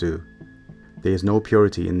or not do. There is no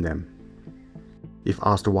purity in them. If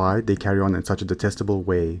asked why they carry on in such a detestable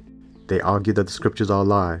way, they argue that the scriptures are a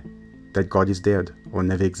lie, that God is dead or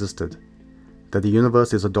never existed, that the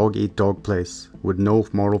universe is a dog-eat-dog place with no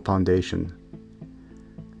moral foundation.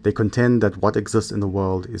 They contend that what exists in the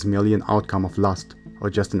world is merely an outcome of lust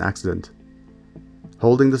or just an accident.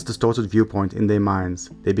 Holding this distorted viewpoint in their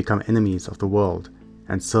minds, they become enemies of the world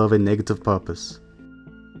and serve a negative purpose.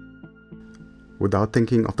 Without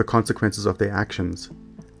thinking of the consequences of their actions,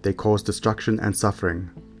 they cause destruction and suffering.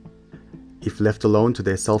 If left alone to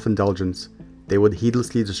their self-indulgence, they would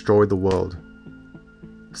heedlessly destroy the world.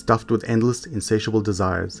 Stuffed with endless, insatiable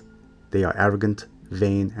desires, they are arrogant,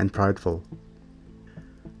 vain, and prideful.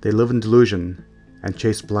 They live in delusion and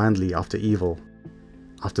chase blindly after evil,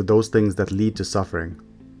 after those things that lead to suffering.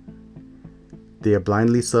 They are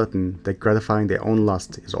blindly certain that gratifying their own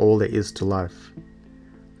lust is all there is to life.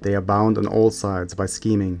 They are bound on all sides by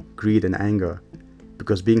scheming, greed, and anger,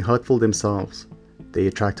 because being hurtful themselves, they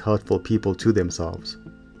attract hurtful people to themselves.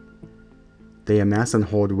 They amass and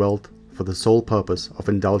hoard wealth for the sole purpose of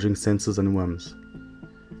indulging senses and whims.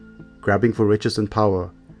 Grabbing for riches and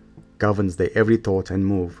power governs their every thought and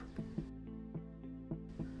move.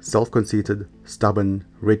 Self-conceited, stubborn,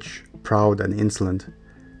 rich, proud, and insolent,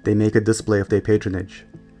 they make a display of their patronage.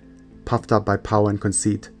 Puffed up by power and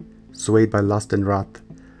conceit, swayed by lust and wrath,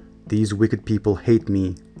 these wicked people hate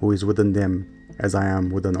me who is within them as I am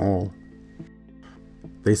within all.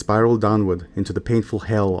 They spiral downward into the painful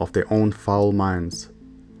hell of their own foul minds.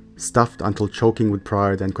 Stuffed until choking with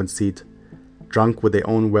pride and conceit, drunk with their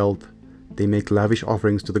own wealth, they make lavish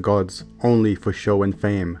offerings to the gods only for show and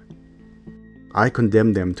fame. I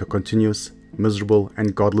condemn them to continuous, miserable,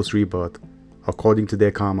 and godless rebirth according to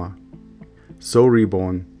their karma. So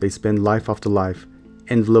reborn, they spend life after life,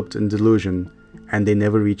 enveloped in delusion, and they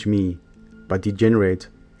never reach me, but degenerate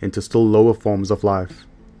into still lower forms of life.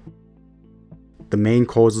 The main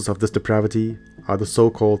causes of this depravity are the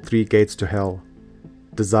so-called 3 gates to hell: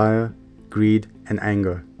 desire, greed, and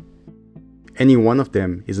anger. Any one of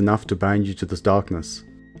them is enough to bind you to this darkness,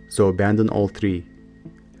 so abandon all 3.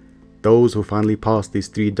 Those who finally pass these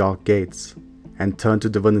 3 dark gates and turn to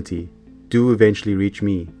divinity do eventually reach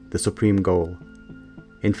me, the supreme goal.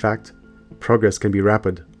 In fact, progress can be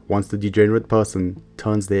rapid once the degenerate person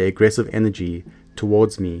turns their aggressive energy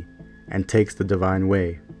towards me and takes the divine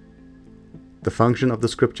way. The function of the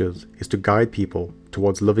scriptures is to guide people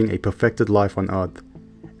towards living a perfected life on earth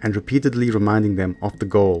and repeatedly reminding them of the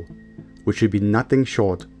goal, which should be nothing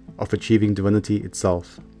short of achieving divinity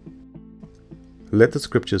itself. Let the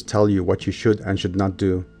scriptures tell you what you should and should not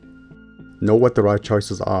do. Know what the right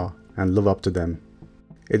choices are and live up to them.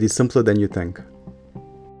 It is simpler than you think.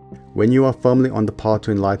 When you are firmly on the path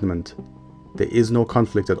to enlightenment, there is no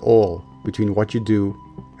conflict at all between what you do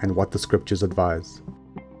and what the scriptures advise.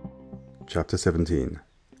 Chapter 17.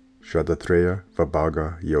 Shraddha-Traya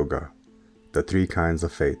Vibhaga Yoga, the 3 kinds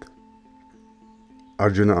of faith.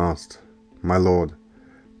 Arjuna asked, "My Lord,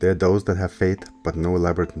 there are those that have faith but no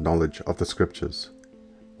elaborate knowledge of the scriptures.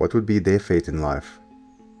 What would be their fate in life?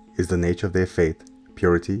 Is the nature of their faith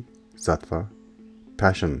purity, sattva,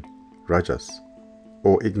 passion, rajas,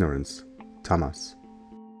 or ignorance, tamas?"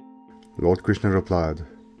 Lord Krishna replied,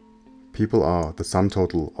 "People are the sum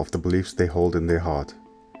total of the beliefs they hold in their heart.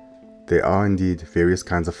 There are indeed various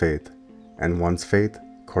kinds of faith, and one's faith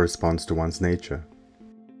corresponds to one's nature.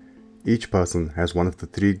 Each person has one of the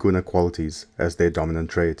 3 guna qualities as their dominant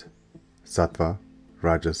trait: sattva,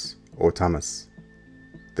 rajas, or tamas.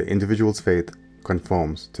 The individual's faith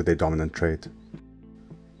conforms to their dominant trait.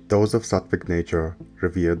 Those of sattvic nature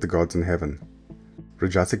revere the gods in heaven.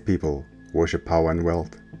 Rajasic people worship power and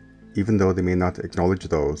wealth, even though they may not acknowledge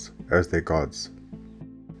those as their gods.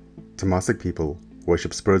 Tamasic people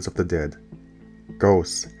worship spirits of the dead,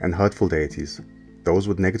 ghosts, and hurtful deities, those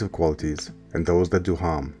with negative qualities and those that do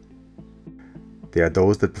harm. They are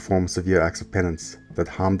those that perform severe acts of penance that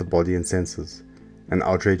harm the body and senses, and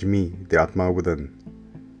outrage me, the Atma within.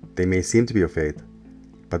 They may seem to be of faith,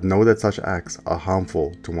 but know that such acts are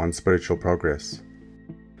harmful to one's spiritual progress.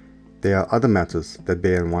 There are other matters that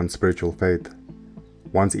bear in one's spiritual faith.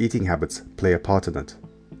 One's eating habits play a part in it,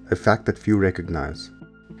 a fact that few recognize,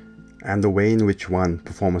 and the way in which one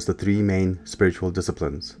performs the 3 main spiritual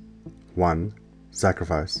disciplines: 1.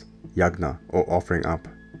 Sacrifice, yajna, or offering up;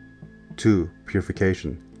 2.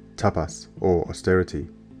 Purification, tapas, or austerity;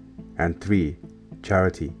 and 3.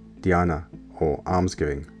 Charity, dhyana, or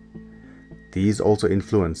almsgiving. These also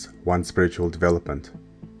influence one's spiritual development.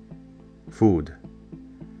 Food.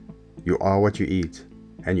 You are what you eat,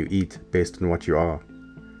 and you eat based on what you are.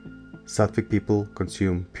 Sattvic people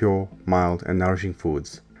consume pure, mild, and nourishing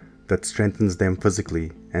foods that strengthens them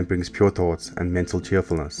physically and brings pure thoughts and mental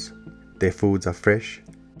cheerfulness. Their foods are fresh,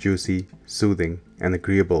 juicy, soothing, and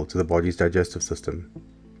agreeable to the body's digestive system.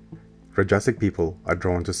 Rajasic people are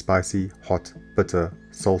drawn to spicy, hot, bitter,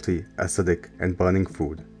 salty, acidic, and burning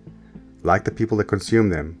food. Like the people that consume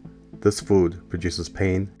them, this food produces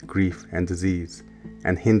pain, grief, and disease,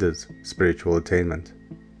 and hinders spiritual attainment.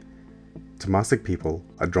 Tamasic people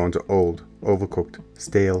are drawn to old, overcooked,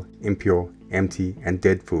 stale, impure, empty, and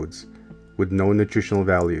dead foods with no nutritional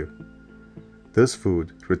value. This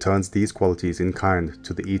food returns these qualities in kind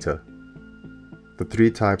to the eater. The three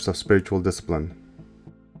types of spiritual discipline.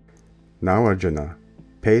 Now, Arjuna,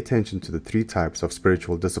 pay attention to the three types of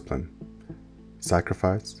spiritual discipline: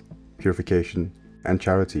 sacrifice, purification, and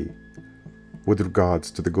charity, with regards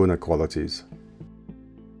to the guna qualities.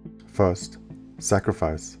 First,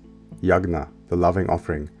 sacrifice, yajna, the loving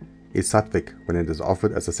offering, is sattvic when it is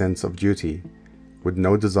offered as a sense of duty, with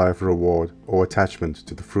no desire for reward or attachment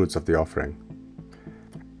to the fruits of the offering.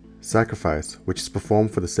 Sacrifice, which is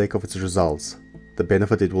performed for the sake of its results, the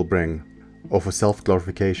benefit it will bring, or for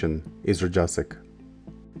self-glorification, is rajasic.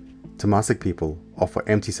 Tamasic people offer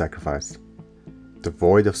empty sacrifice,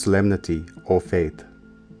 devoid of solemnity or faith.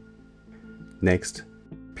 Next,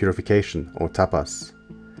 purification or tapas.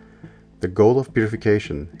 The goal of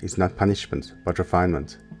purification is not punishment but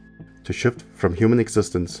refinement, to shift from human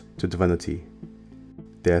existence to divinity.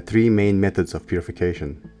 There are three main methods of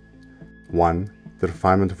purification. 1. The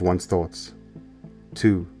refinement of one's thoughts.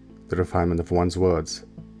 2. The refinement of one's words.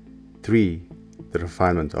 3. The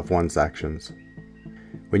refinement of one's actions.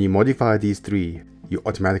 When you modify these three, you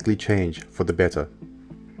automatically change for the better.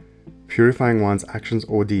 Purifying one's actions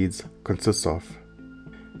or deeds consists of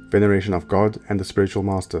veneration of God and the spiritual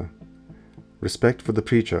master, respect for the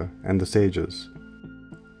preacher and the sages,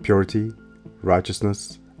 purity,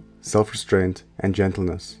 righteousness, self-restraint, and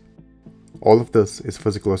gentleness. All of this is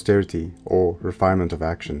physical austerity or refinement of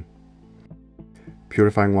action.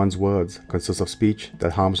 Purifying one's words consists of speech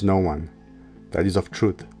that harms no one, that is of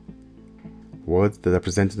truth, words that are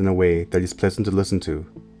presented in a way that is pleasant to listen to,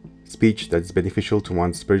 speech that is beneficial to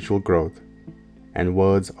one's spiritual growth, and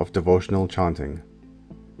words of devotional chanting.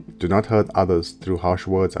 Do not hurt others through harsh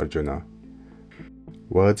words, Arjuna.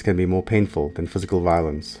 Words can be more painful than physical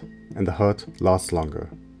violence, and the hurt lasts longer.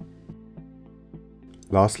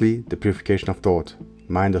 Lastly, the purification of thought,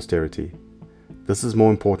 mind austerity. This is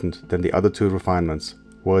more important than the other two refinements,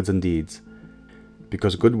 words and deeds,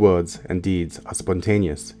 because good words and deeds are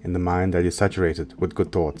spontaneous in the mind that is saturated with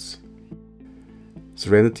good thoughts.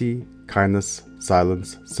 Serenity, kindness,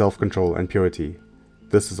 silence, self-control, and purity.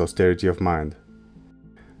 This is austerity of mind.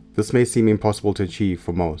 This may seem impossible to achieve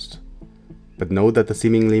for most, but know that the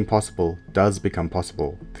seemingly impossible does become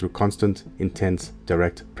possible through constant, intense,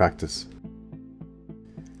 direct practice.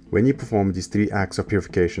 When you perform these three acts of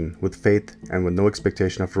purification with faith and with no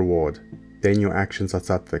expectation of reward, then your actions are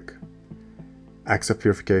sattvic. Acts of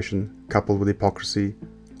purification, coupled with hypocrisy,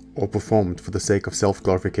 or performed for the sake of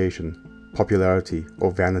self-glorification, popularity,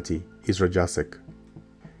 or vanity, is rajasic.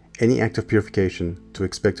 Any act of purification to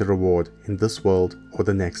expect a reward in this world or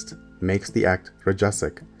the next makes the act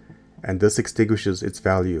rajasic, and this extinguishes its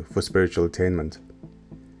value for spiritual attainment.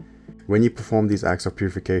 When you perform these acts of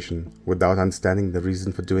purification without understanding the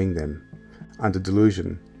reason for doing them, under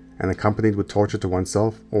delusion, and accompanied with torture to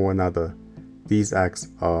oneself or another, these acts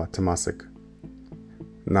are tamasic.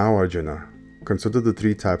 Now, Arjuna, consider the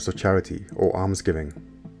three types of charity or almsgiving.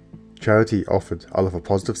 Charity offered out of a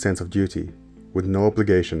positive sense of duty, with no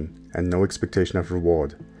obligation and no expectation of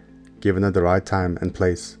reward, given at the right time and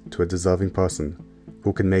place to a deserving person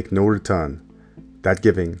who can make no return. That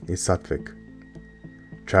giving is sattvic.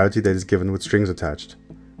 Charity that is given with strings attached,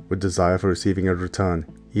 with desire for receiving a return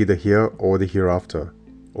either here or the hereafter,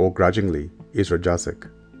 or grudgingly, is rajasic.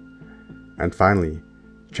 And finally,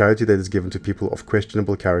 charity that is given to people of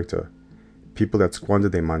questionable character, people that squander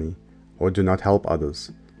their money or do not help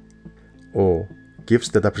others, or gifts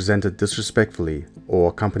that are presented disrespectfully or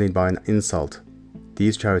accompanied by an insult.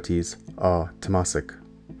 These charities are tamasic.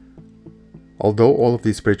 Although all of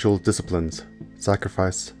these spiritual disciplines,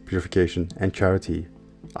 sacrifice, purification, and charity,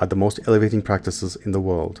 are the most elevating practices in the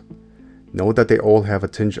world, know that they all have a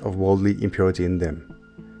tinge of worldly impurity in them.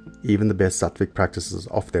 Even the best sattvic practices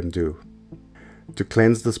of them do. To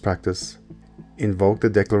cleanse this practice, invoke the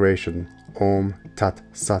declaration Om Tat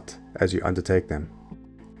Sat as you undertake them.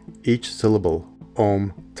 Each syllable,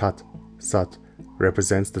 Om Tat Sat,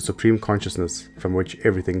 represents the supreme consciousness from which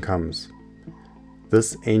everything comes.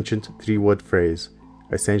 This ancient three-word phrase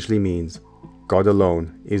essentially means God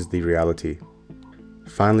alone is the reality.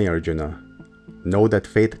 Finally, Arjuna, know that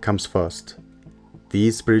faith comes first.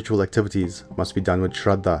 These spiritual activities must be done with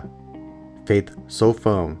Shraddha, faith so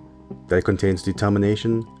firm that it contains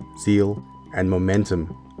determination, zeal, and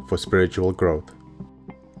momentum for spiritual growth.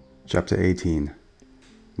 Chapter 18.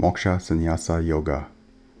 Moksha-Sanyasa Yoga.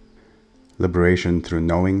 Liberation through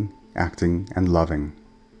knowing, acting, and loving.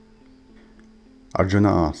 Arjuna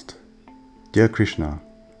asked, Dear Krishna,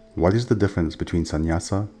 What is the difference between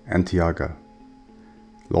Sannyasa and Tyaga?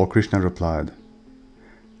 Lord Krishna replied,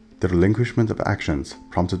 the relinquishment of actions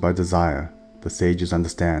prompted by desire, the sages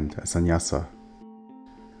understand as Sannyasa.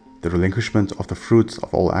 The relinquishment of the fruits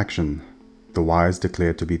of all action, the wise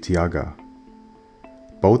declare to be Tyaga.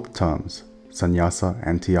 Both terms, Sannyasa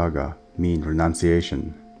and Tyaga, mean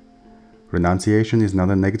renunciation. Renunciation is not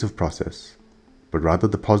a negative process, but rather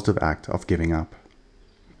the positive act of giving up.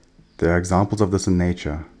 There are examples of this in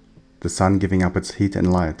nature: the sun giving up its heat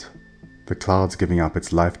and light, the clouds giving up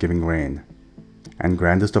its life-giving rain, and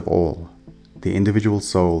grandest of all, the individual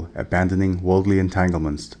soul abandoning worldly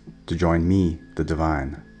entanglements to join me, the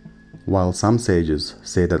divine. While some sages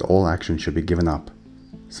say that all action should be given up,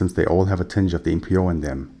 since they all have a tinge of the impure in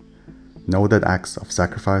them, know that acts of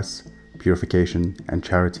sacrifice, purification, and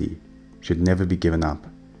charity should never be given up,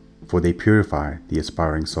 for they purify the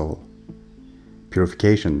aspiring soul.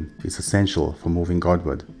 Purification is essential for moving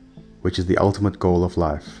Godward, which is the ultimate goal of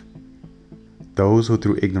life. Those who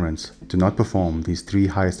through ignorance do not perform these three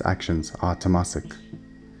highest actions are tamasic.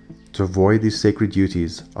 To avoid these sacred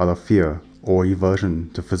duties out of fear or aversion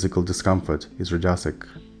to physical discomfort is rajasic.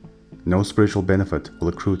 No spiritual benefit will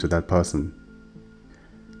accrue to that person.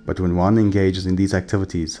 But when one engages in these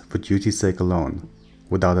activities for duty's sake alone,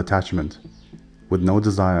 without attachment, with no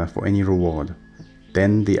desire for any reward,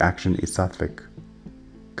 then the action is sattvic.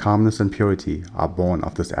 Calmness and purity are born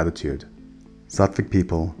of this attitude. Sattvic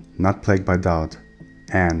people, not plagued by doubt,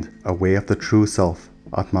 and aware of the true self,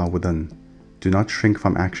 Atma within, do not shrink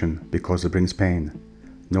from action because it brings pain,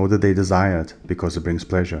 nor do they desire it because it brings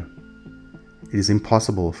pleasure. It is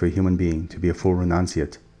impossible for a human being to be a full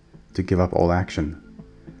renunciate, to give up all action,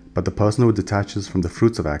 but the person who detaches from the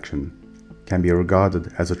fruits of action can be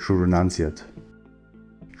regarded as a true renunciate.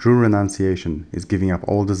 True renunciation is giving up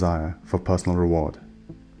all desire for personal reward.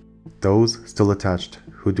 Those still attached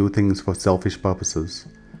who do things for selfish purposes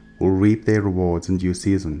will reap their rewards in due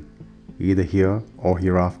season, either here or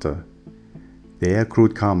hereafter. Their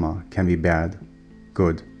accrued karma can be bad,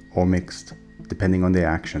 good, or mixed, depending on their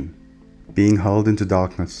action. Being hurled into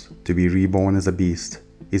darkness to be reborn as a beast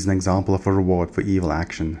is an example of a reward for evil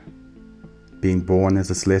action. Being born as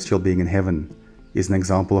a celestial being in heaven is an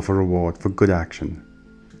example of a reward for good action.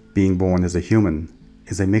 Being born as a human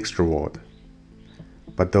is a mixed reward.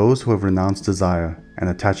 But those who have renounced desire and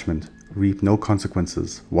attachment reap no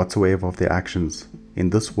consequences whatsoever of their actions in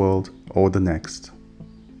this world or the next.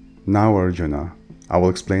 Now, Arjuna, I will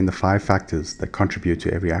explain the 5 factors that contribute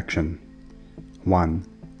to every action. 1.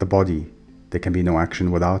 The body. There can be no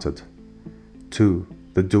action without it. 2.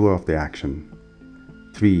 The doer of the action.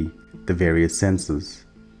 3. The various senses.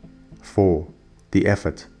 4. The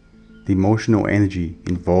effort, the emotion or energy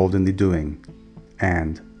involved in the doing.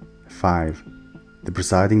 And 5. The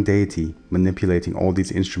presiding deity manipulating all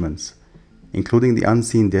these instruments, including the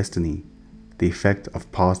unseen destiny, the effect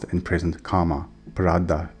of past and present karma,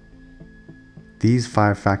 prarabdha. These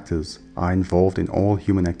 5 factors are involved in all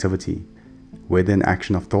human activity, whether in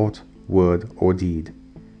action of thought, word, or deed,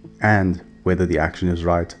 and whether the action is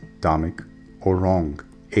right, dharmic, or wrong,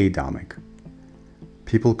 adharmic.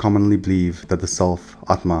 People commonly believe that the self,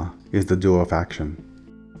 Atma, is the doer of action.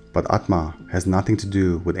 But Atma has nothing to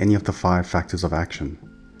do with any of the 5 factors of action.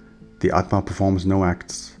 The Atma performs no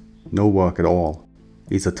acts, no work at all,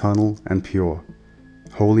 is eternal and pure,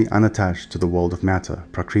 wholly unattached to the world of matter,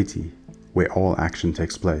 prakriti, where all action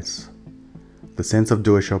takes place. The sense of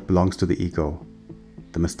doership belongs to the ego,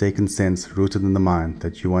 the mistaken sense rooted in the mind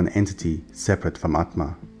that you are an entity separate from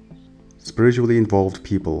Atma. Spiritually involved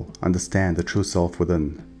people understand the true self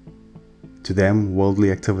within. To them,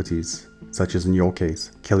 worldly activities, such as in your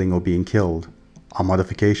case, killing or being killed, are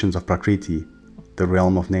modifications of Prakriti, the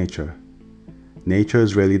realm of nature. Nature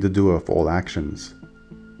is really the doer of all actions.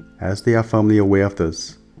 As they are firmly aware of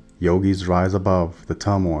this, yogis rise above the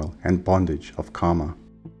turmoil and bondage of karma.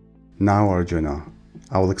 Now, Arjuna,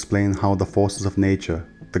 I will explain how the forces of nature,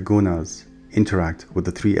 the gunas, interact with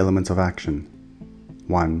the 3 elements of action.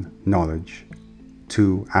 1. Knowledge.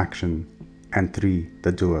 2. Action. And 3.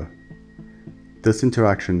 The doer. This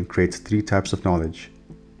interaction creates 3 types of knowledge,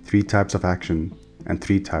 3 types of action, and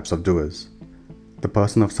 3 types of doers. The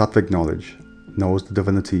person of sattvic knowledge knows the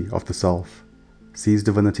divinity of the self, sees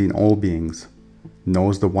divinity in all beings,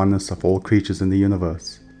 knows the oneness of all creatures in the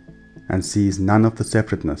universe, and sees none of the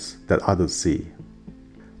separateness that others see.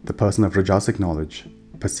 The person of rajasic knowledge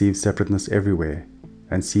perceives separateness everywhere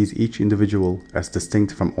and sees each individual as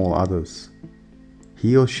distinct from all others.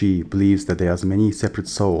 He or she believes that there are as many separate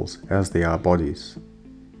souls as there are bodies.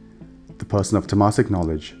 The person of tamasic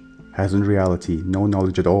knowledge has in reality no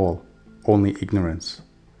knowledge at all, only ignorance.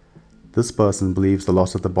 This person believes the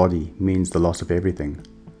loss of the body means the loss of everything.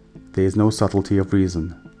 There is no subtlety of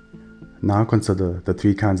reason. Now consider the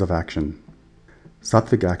three kinds of action.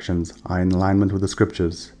 Sattvic actions are in alignment with the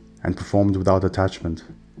scriptures and performed without attachment.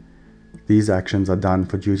 These actions are done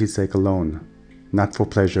for duty's sake alone, not for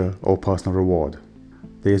pleasure or personal reward.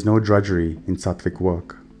 There is no drudgery in sattvic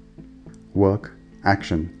work. Work,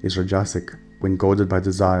 action, is rajasic when goaded by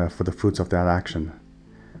desire for the fruits of that action.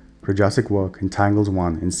 Rajasic work entangles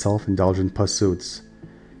one in self-indulgent pursuits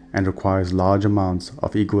and requires large amounts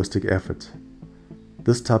of egoistic effort.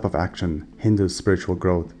 This type of action hinders spiritual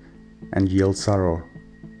growth and yields sorrow.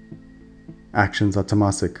 Actions are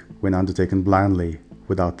tamasic when undertaken blindly,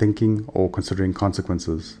 without thinking or considering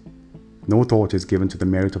consequences. No thought is given to the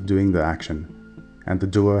merit of doing the action, and the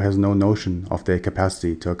doer has no notion of their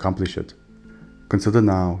capacity to accomplish it. Consider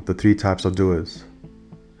now the three types of doers.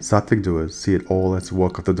 Sattvic doers see it all as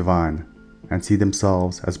work of the divine, and see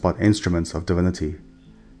themselves as but instruments of divinity.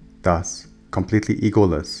 Thus, completely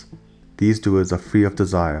egoless, these doers are free of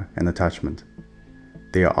desire and attachment.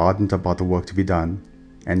 They are ardent about the work to be done,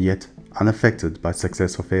 and yet unaffected by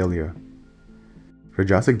success or failure.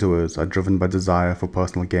 Rajasic doers are driven by desire for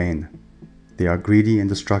personal gain. They are greedy and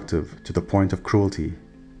destructive to the point of cruelty,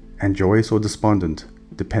 and joyous or despondent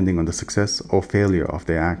depending on the success or failure of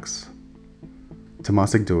their acts.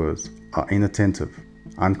 Tamasic doers are inattentive,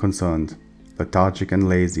 unconcerned, lethargic and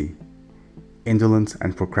lazy. Indolence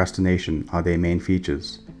and procrastination are their main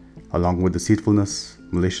features, along with deceitfulness,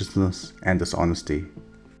 maliciousness, and dishonesty.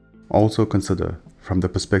 Also consider, from the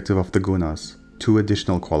perspective of the gunas, two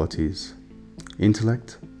additional qualities: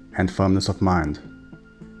 intellect and firmness of mind.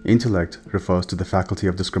 Intellect refers to the faculty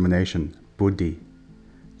of discrimination, buddhi.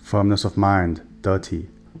 Firmness of mind, dhati,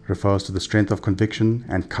 refers to the strength of conviction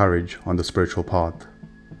and courage on the spiritual path.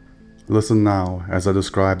 Listen now as I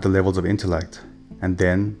describe the levels of intellect and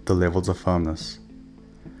then the levels of firmness.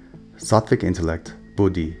 Sattvic intellect,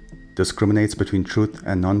 buddhi, discriminates between truth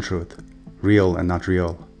and non-truth, real and not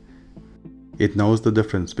real. It knows the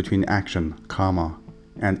difference between action, karma,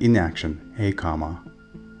 and inaction, karma,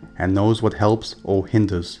 and knows what helps or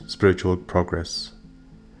hinders spiritual progress.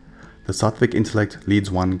 The sattvic intellect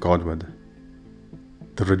leads one Godward.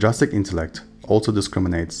 The rajasic intellect also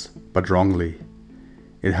discriminates, but wrongly.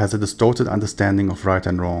 It has a distorted understanding of right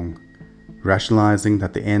and wrong, rationalizing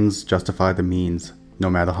that the ends justify the means, no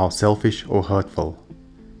matter how selfish or hurtful.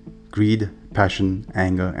 Greed, passion,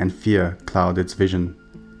 anger, and fear cloud its vision.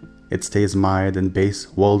 It stays mired in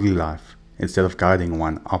base worldly life instead of guiding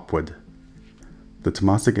one upward. The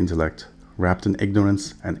tamasic intellect, wrapped in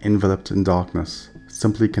ignorance and enveloped in darkness,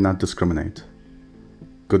 simply cannot discriminate.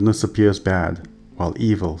 Goodness appears bad, while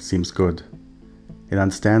evil seems good. It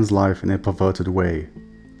understands life in a perverted way.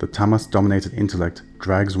 The tamas-dominated intellect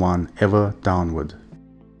drags one ever downward.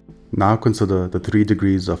 Now consider the 3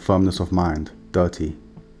 degrees of firmness of mind, dhati.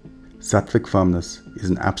 Sattvic firmness is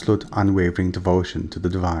an absolute unwavering devotion to the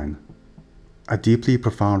divine, a deeply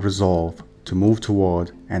profound resolve to move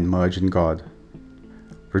toward and merge in God.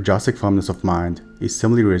 Rajasic firmness of mind is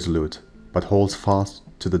similarly resolute, but holds fast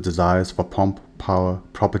to the desires for pomp, power,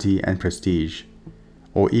 property, and prestige,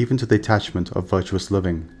 or even to the attachment of virtuous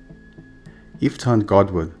living. If turned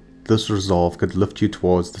Godward, this resolve could lift you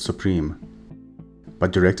towards the supreme,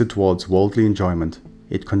 but directed towards worldly enjoyment,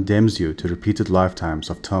 it condemns you to repeated lifetimes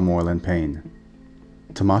of turmoil and pain.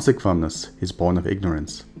 Tamasic firmness is born of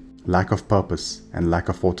ignorance, lack of purpose, and lack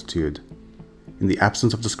of fortitude. In the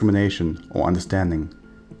absence of discrimination or understanding,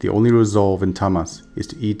 the only resolve in tamas is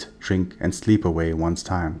to eat, drink, and sleep away one's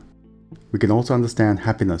time. We can also understand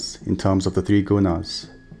happiness in terms of the 3 gunas.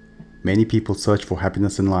 Many people search for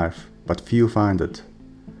happiness in life, but few find it.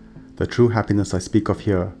 The true happiness I speak of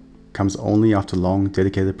here comes only after long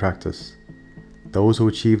dedicated practice. Those who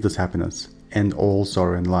achieve this happiness end all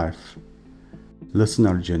sorrow in life. Listen,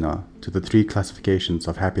 Arjuna, to the 3 classifications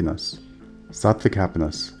of happiness. Sattvic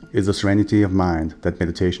happiness is the serenity of mind that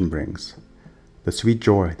meditation brings, the sweet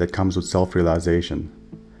joy that comes with self-realization.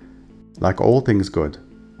 Like all things good,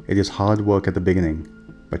 it is hard work at the beginning,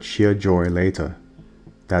 but sheer joy later.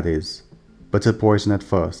 That is, bitter poison at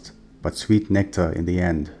first, but sweet nectar in the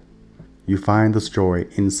end. You find this joy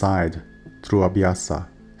inside through abhyasa,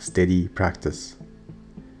 steady practice.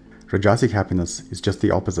 Rajasic happiness is just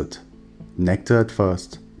the opposite. Nectar at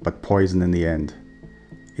first, but poison in the end.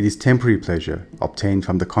 It is temporary pleasure obtained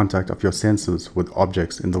from the contact of your senses with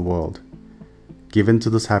objects in the world. Give in to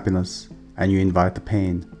this happiness, and you invite the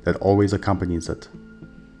pain that always accompanies it.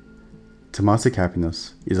 Tamasic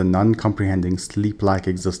happiness is a non-comprehending sleep-like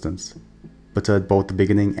existence, bitter at both the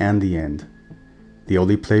beginning and the end. The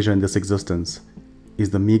only pleasure in this existence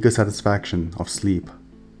is the meager satisfaction of sleep,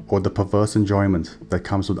 or the perverse enjoyment that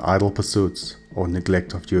comes with idle pursuits or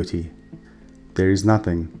neglect of duty. There is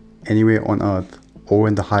nothing, anywhere on earth or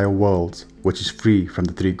in the higher worlds, which is free from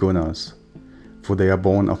the three gunas, for they are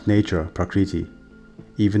born of nature, Prakriti.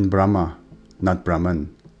 Even Brahma, not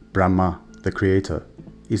Brahman, Brahma, the creator,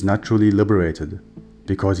 is not truly liberated,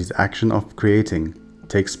 because his action of creating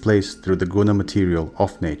takes place through the guna material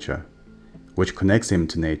of nature, which connects him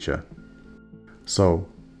to nature. So,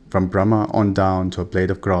 from Brahma on down to a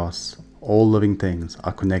blade of grass, all living things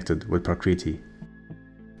are connected with Prakriti.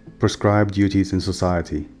 Prescribed duties in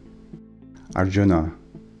society. Arjuna,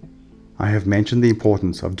 I have mentioned the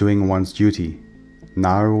importance of doing one's duty.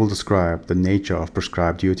 Now I will describe the nature of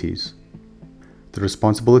prescribed duties. The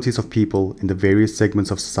responsibilities of people in the various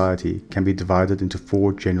segments of society can be divided into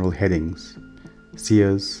 4 general headings: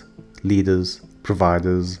 seers, leaders,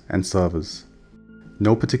 providers, and servers.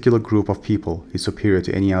 No particular group of people is superior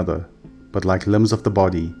to any other, but like limbs of the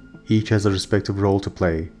body, each has a respective role to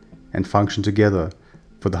play and function together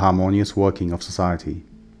for the harmonious working of society.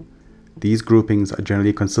 These groupings are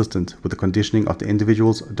generally consistent with the conditioning of the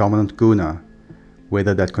individual's dominant guna,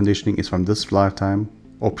 whether that conditioning is from this lifetime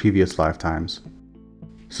or previous lifetimes.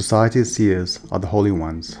 Society's seers are the holy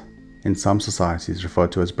ones, in some societies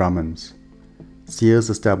referred to as Brahmins. Seers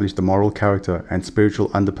establish the moral character and spiritual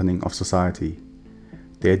underpinning of society.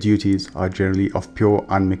 Their duties are generally of pure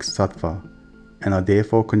unmixed sattva, and are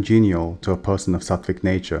therefore congenial to a person of sattvic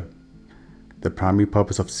nature. The primary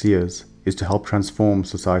purpose of seers is to help transform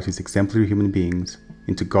society's exemplary human beings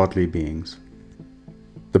into godly beings.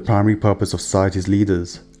 The primary purpose of society's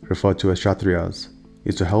leaders, referred to as Kshatriyas,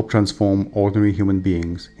 is to help transform ordinary human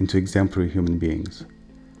beings into exemplary human beings.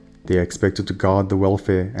 They are expected to guard the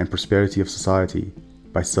welfare and prosperity of society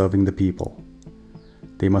by serving the people.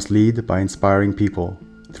 They must lead by inspiring people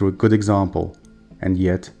through a good example, and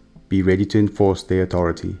yet be ready to enforce their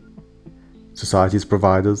authority. Society's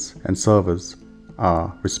providers and servers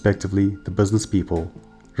are, respectively, the business people,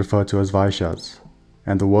 referred to as Vaishyas,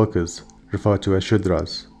 and the workers, referred to as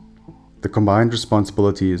Shudras. The combined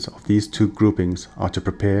responsibilities of these 2 groupings are to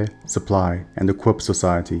prepare, supply, and equip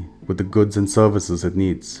society with the goods and services it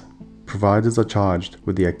needs. Providers are charged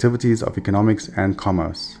with the activities of economics and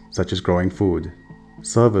commerce, such as growing food.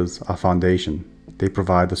 Servers are foundation. They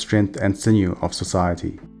provide the strength and sinew of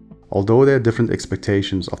society. Although there are different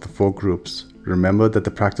expectations of the 4 groups, remember that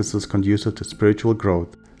the practices conducive to spiritual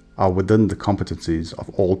growth are within the competencies of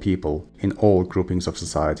all people in all groupings of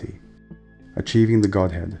society. Achieving the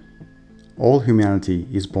Godhead. All humanity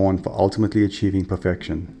is born for ultimately achieving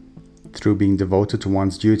perfection. Through being devoted to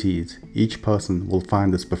one's duties, each person will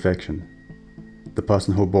find this perfection. The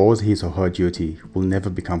person who abhors his or her duty will never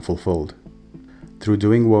become fulfilled. Through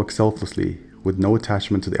doing work selflessly, with no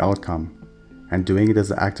attachment to the outcome, and doing it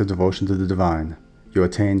as an act of devotion to the divine, you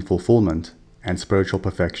attain fulfillment and spiritual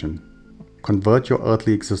perfection. Convert your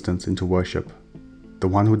earthly existence into worship. The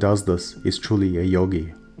one who does this is truly a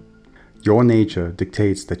yogi. Your nature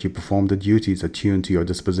dictates that you perform the duties attuned to your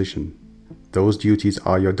disposition. Those duties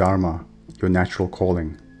are your dharma, your natural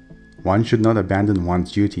calling. One should not abandon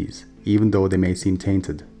one's duties, even though they may seem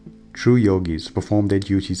tainted. True yogis perform their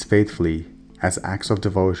duties faithfully as acts of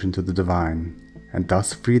devotion to the divine, and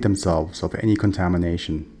thus free themselves of any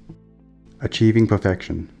contamination. Achieving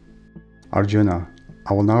perfection. Arjuna,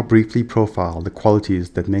 I will now briefly profile the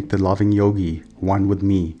qualities that make the loving yogi one with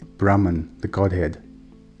me, Brahman, the Godhead.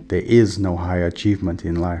 There is no higher achievement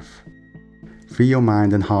in life. Free your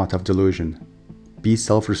mind and heart of delusion. Be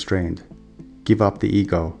self-restrained. Give up the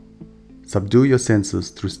ego. Subdue your senses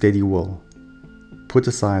through steady will. Put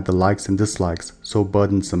aside the likes and dislikes so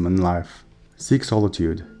burdensome in life. Seek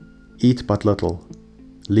solitude. Eat but little.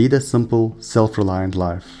 Lead a simple, self-reliant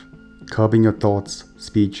life, curbing your thoughts,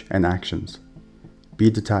 speech, and actions.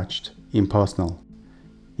 Be detached, impersonal.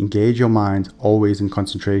 Engage your mind always in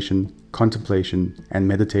concentration, contemplation, and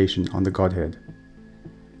meditation on the Godhead.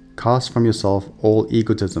 Cast from yourself all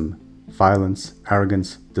egotism, violence,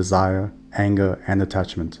 arrogance, desire, anger, and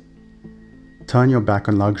attachment. Turn your back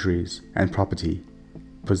on luxuries and property.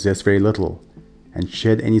 Possess very little, and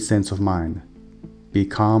shed any sense of mind. Be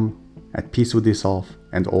calm, at peace with yourself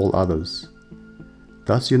and all others.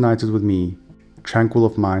 Thus united with me, tranquil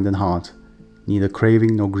of mind and heart, neither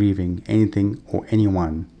craving nor grieving anything or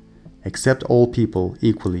anyone, accept all people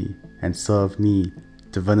equally and serve me,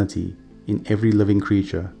 divinity, in every living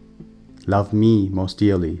creature. Love me most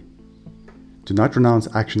dearly. Do not renounce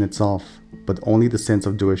action itself, but only the sense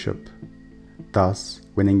of doership. Thus,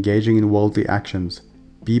 when engaging in worldly actions,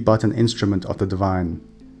 be but an instrument of the divine.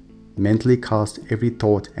 Mentally cast every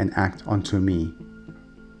thought and act onto me.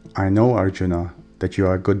 I know, Arjuna, that you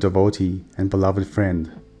are a good devotee and beloved friend.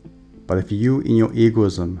 But if you in your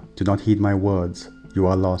egoism do not heed my words, you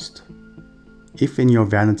are lost. If in your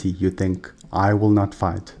vanity you think, I will not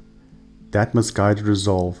fight, that misguided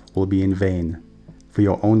resolve will be in vain, for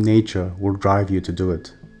your own nature will drive you to do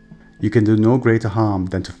it. You can do no greater harm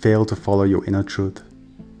than to fail to follow your inner truth.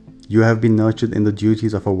 You have been nurtured in the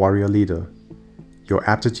duties of a warrior leader. Your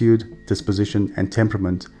aptitude, disposition, and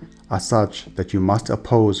temperament are such that you must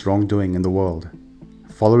oppose wrongdoing in the world.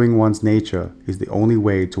 Following one's nature is the only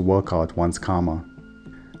way to work out one's karma.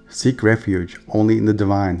 Seek refuge only in the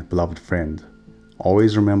divine, beloved friend.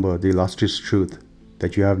 Always remember the illustrious truth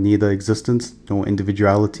that you have neither existence nor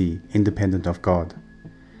individuality independent of God.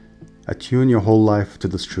 Attune your whole life to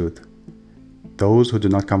this truth. Those who do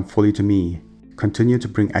not come fully to me continue to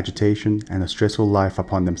bring agitation and a stressful life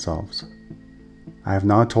upon themselves. I have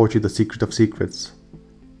now taught you the secret of secrets.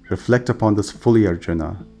 Reflect upon this fully,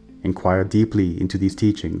 Arjuna. Inquire deeply into these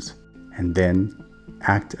teachings, and then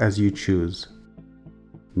act as you choose.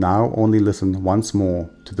 Now only listen once more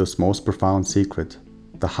to this most profound secret,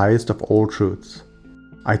 the highest of all truths.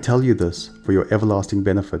 I tell you this for your everlasting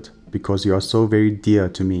benefit, because you are so very dear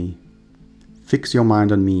to me. Fix your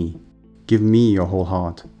mind on me, give me your whole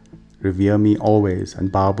heart, revere me always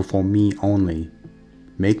and bow before me only.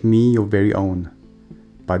 Make me your very own.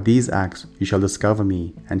 By these acts you shall discover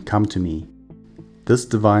me and come to me. This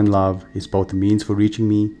divine love is both the means for reaching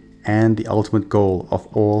me and the ultimate goal of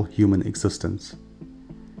all human existence.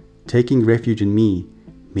 Taking refuge in me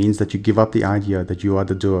means that you give up the idea that you are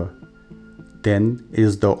the doer. Then it is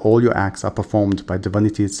as though all your acts are performed by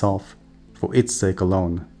divinity itself, for its sake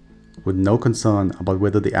alone, with no concern about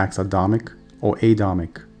whether the acts are dharmic or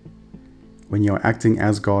adharmic. When you are acting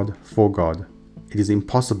as God, for God, it is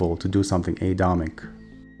impossible to do something adharmic.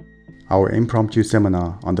 Our impromptu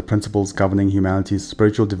seminar on the principles governing humanity's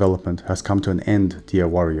spiritual development has come to an end, dear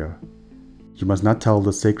warrior. You must not tell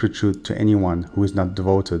the sacred truth to anyone who is not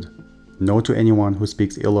devoted, nor to anyone who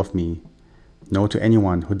speaks ill of me, nor to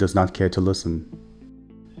anyone who does not care to listen.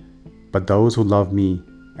 But those who love me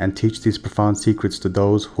and teach these profound secrets to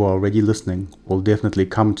those who are already listening will definitely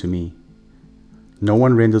come to me. No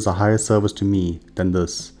one renders a higher service to me than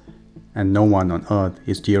this, and no one on earth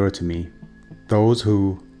is dearer to me. Those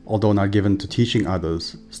who, although not given to teaching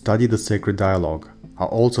others, study the sacred dialogue, are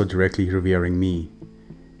also directly revering me.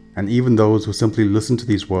 And even those who simply listen to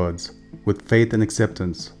these words, with faith and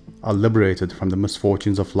acceptance, are liberated from the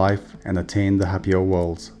misfortunes of life and attain the happier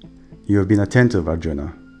worlds. You have been attentive,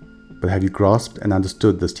 Arjuna, but have you grasped and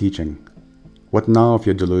understood this teaching? What now of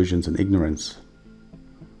your delusions and ignorance?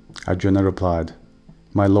 Arjuna replied,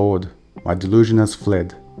 My Lord, my delusion has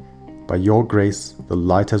fled. By your grace, the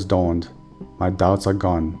light has dawned. My doubts are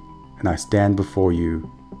gone, and I stand before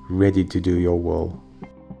you, ready to do your will.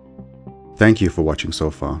 Thank you for watching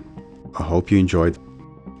so far. I hope you enjoyed.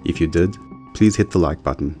 If you did, please hit the like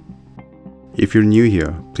button. If you're new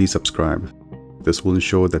here, please subscribe. This will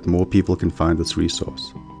ensure that more people can find this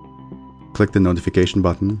resource. Click the notification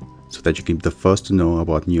button so that you can be the first to know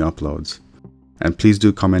about new uploads. And please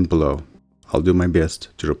do comment below. I'll do my best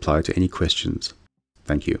to reply to any questions.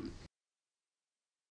 Thank you.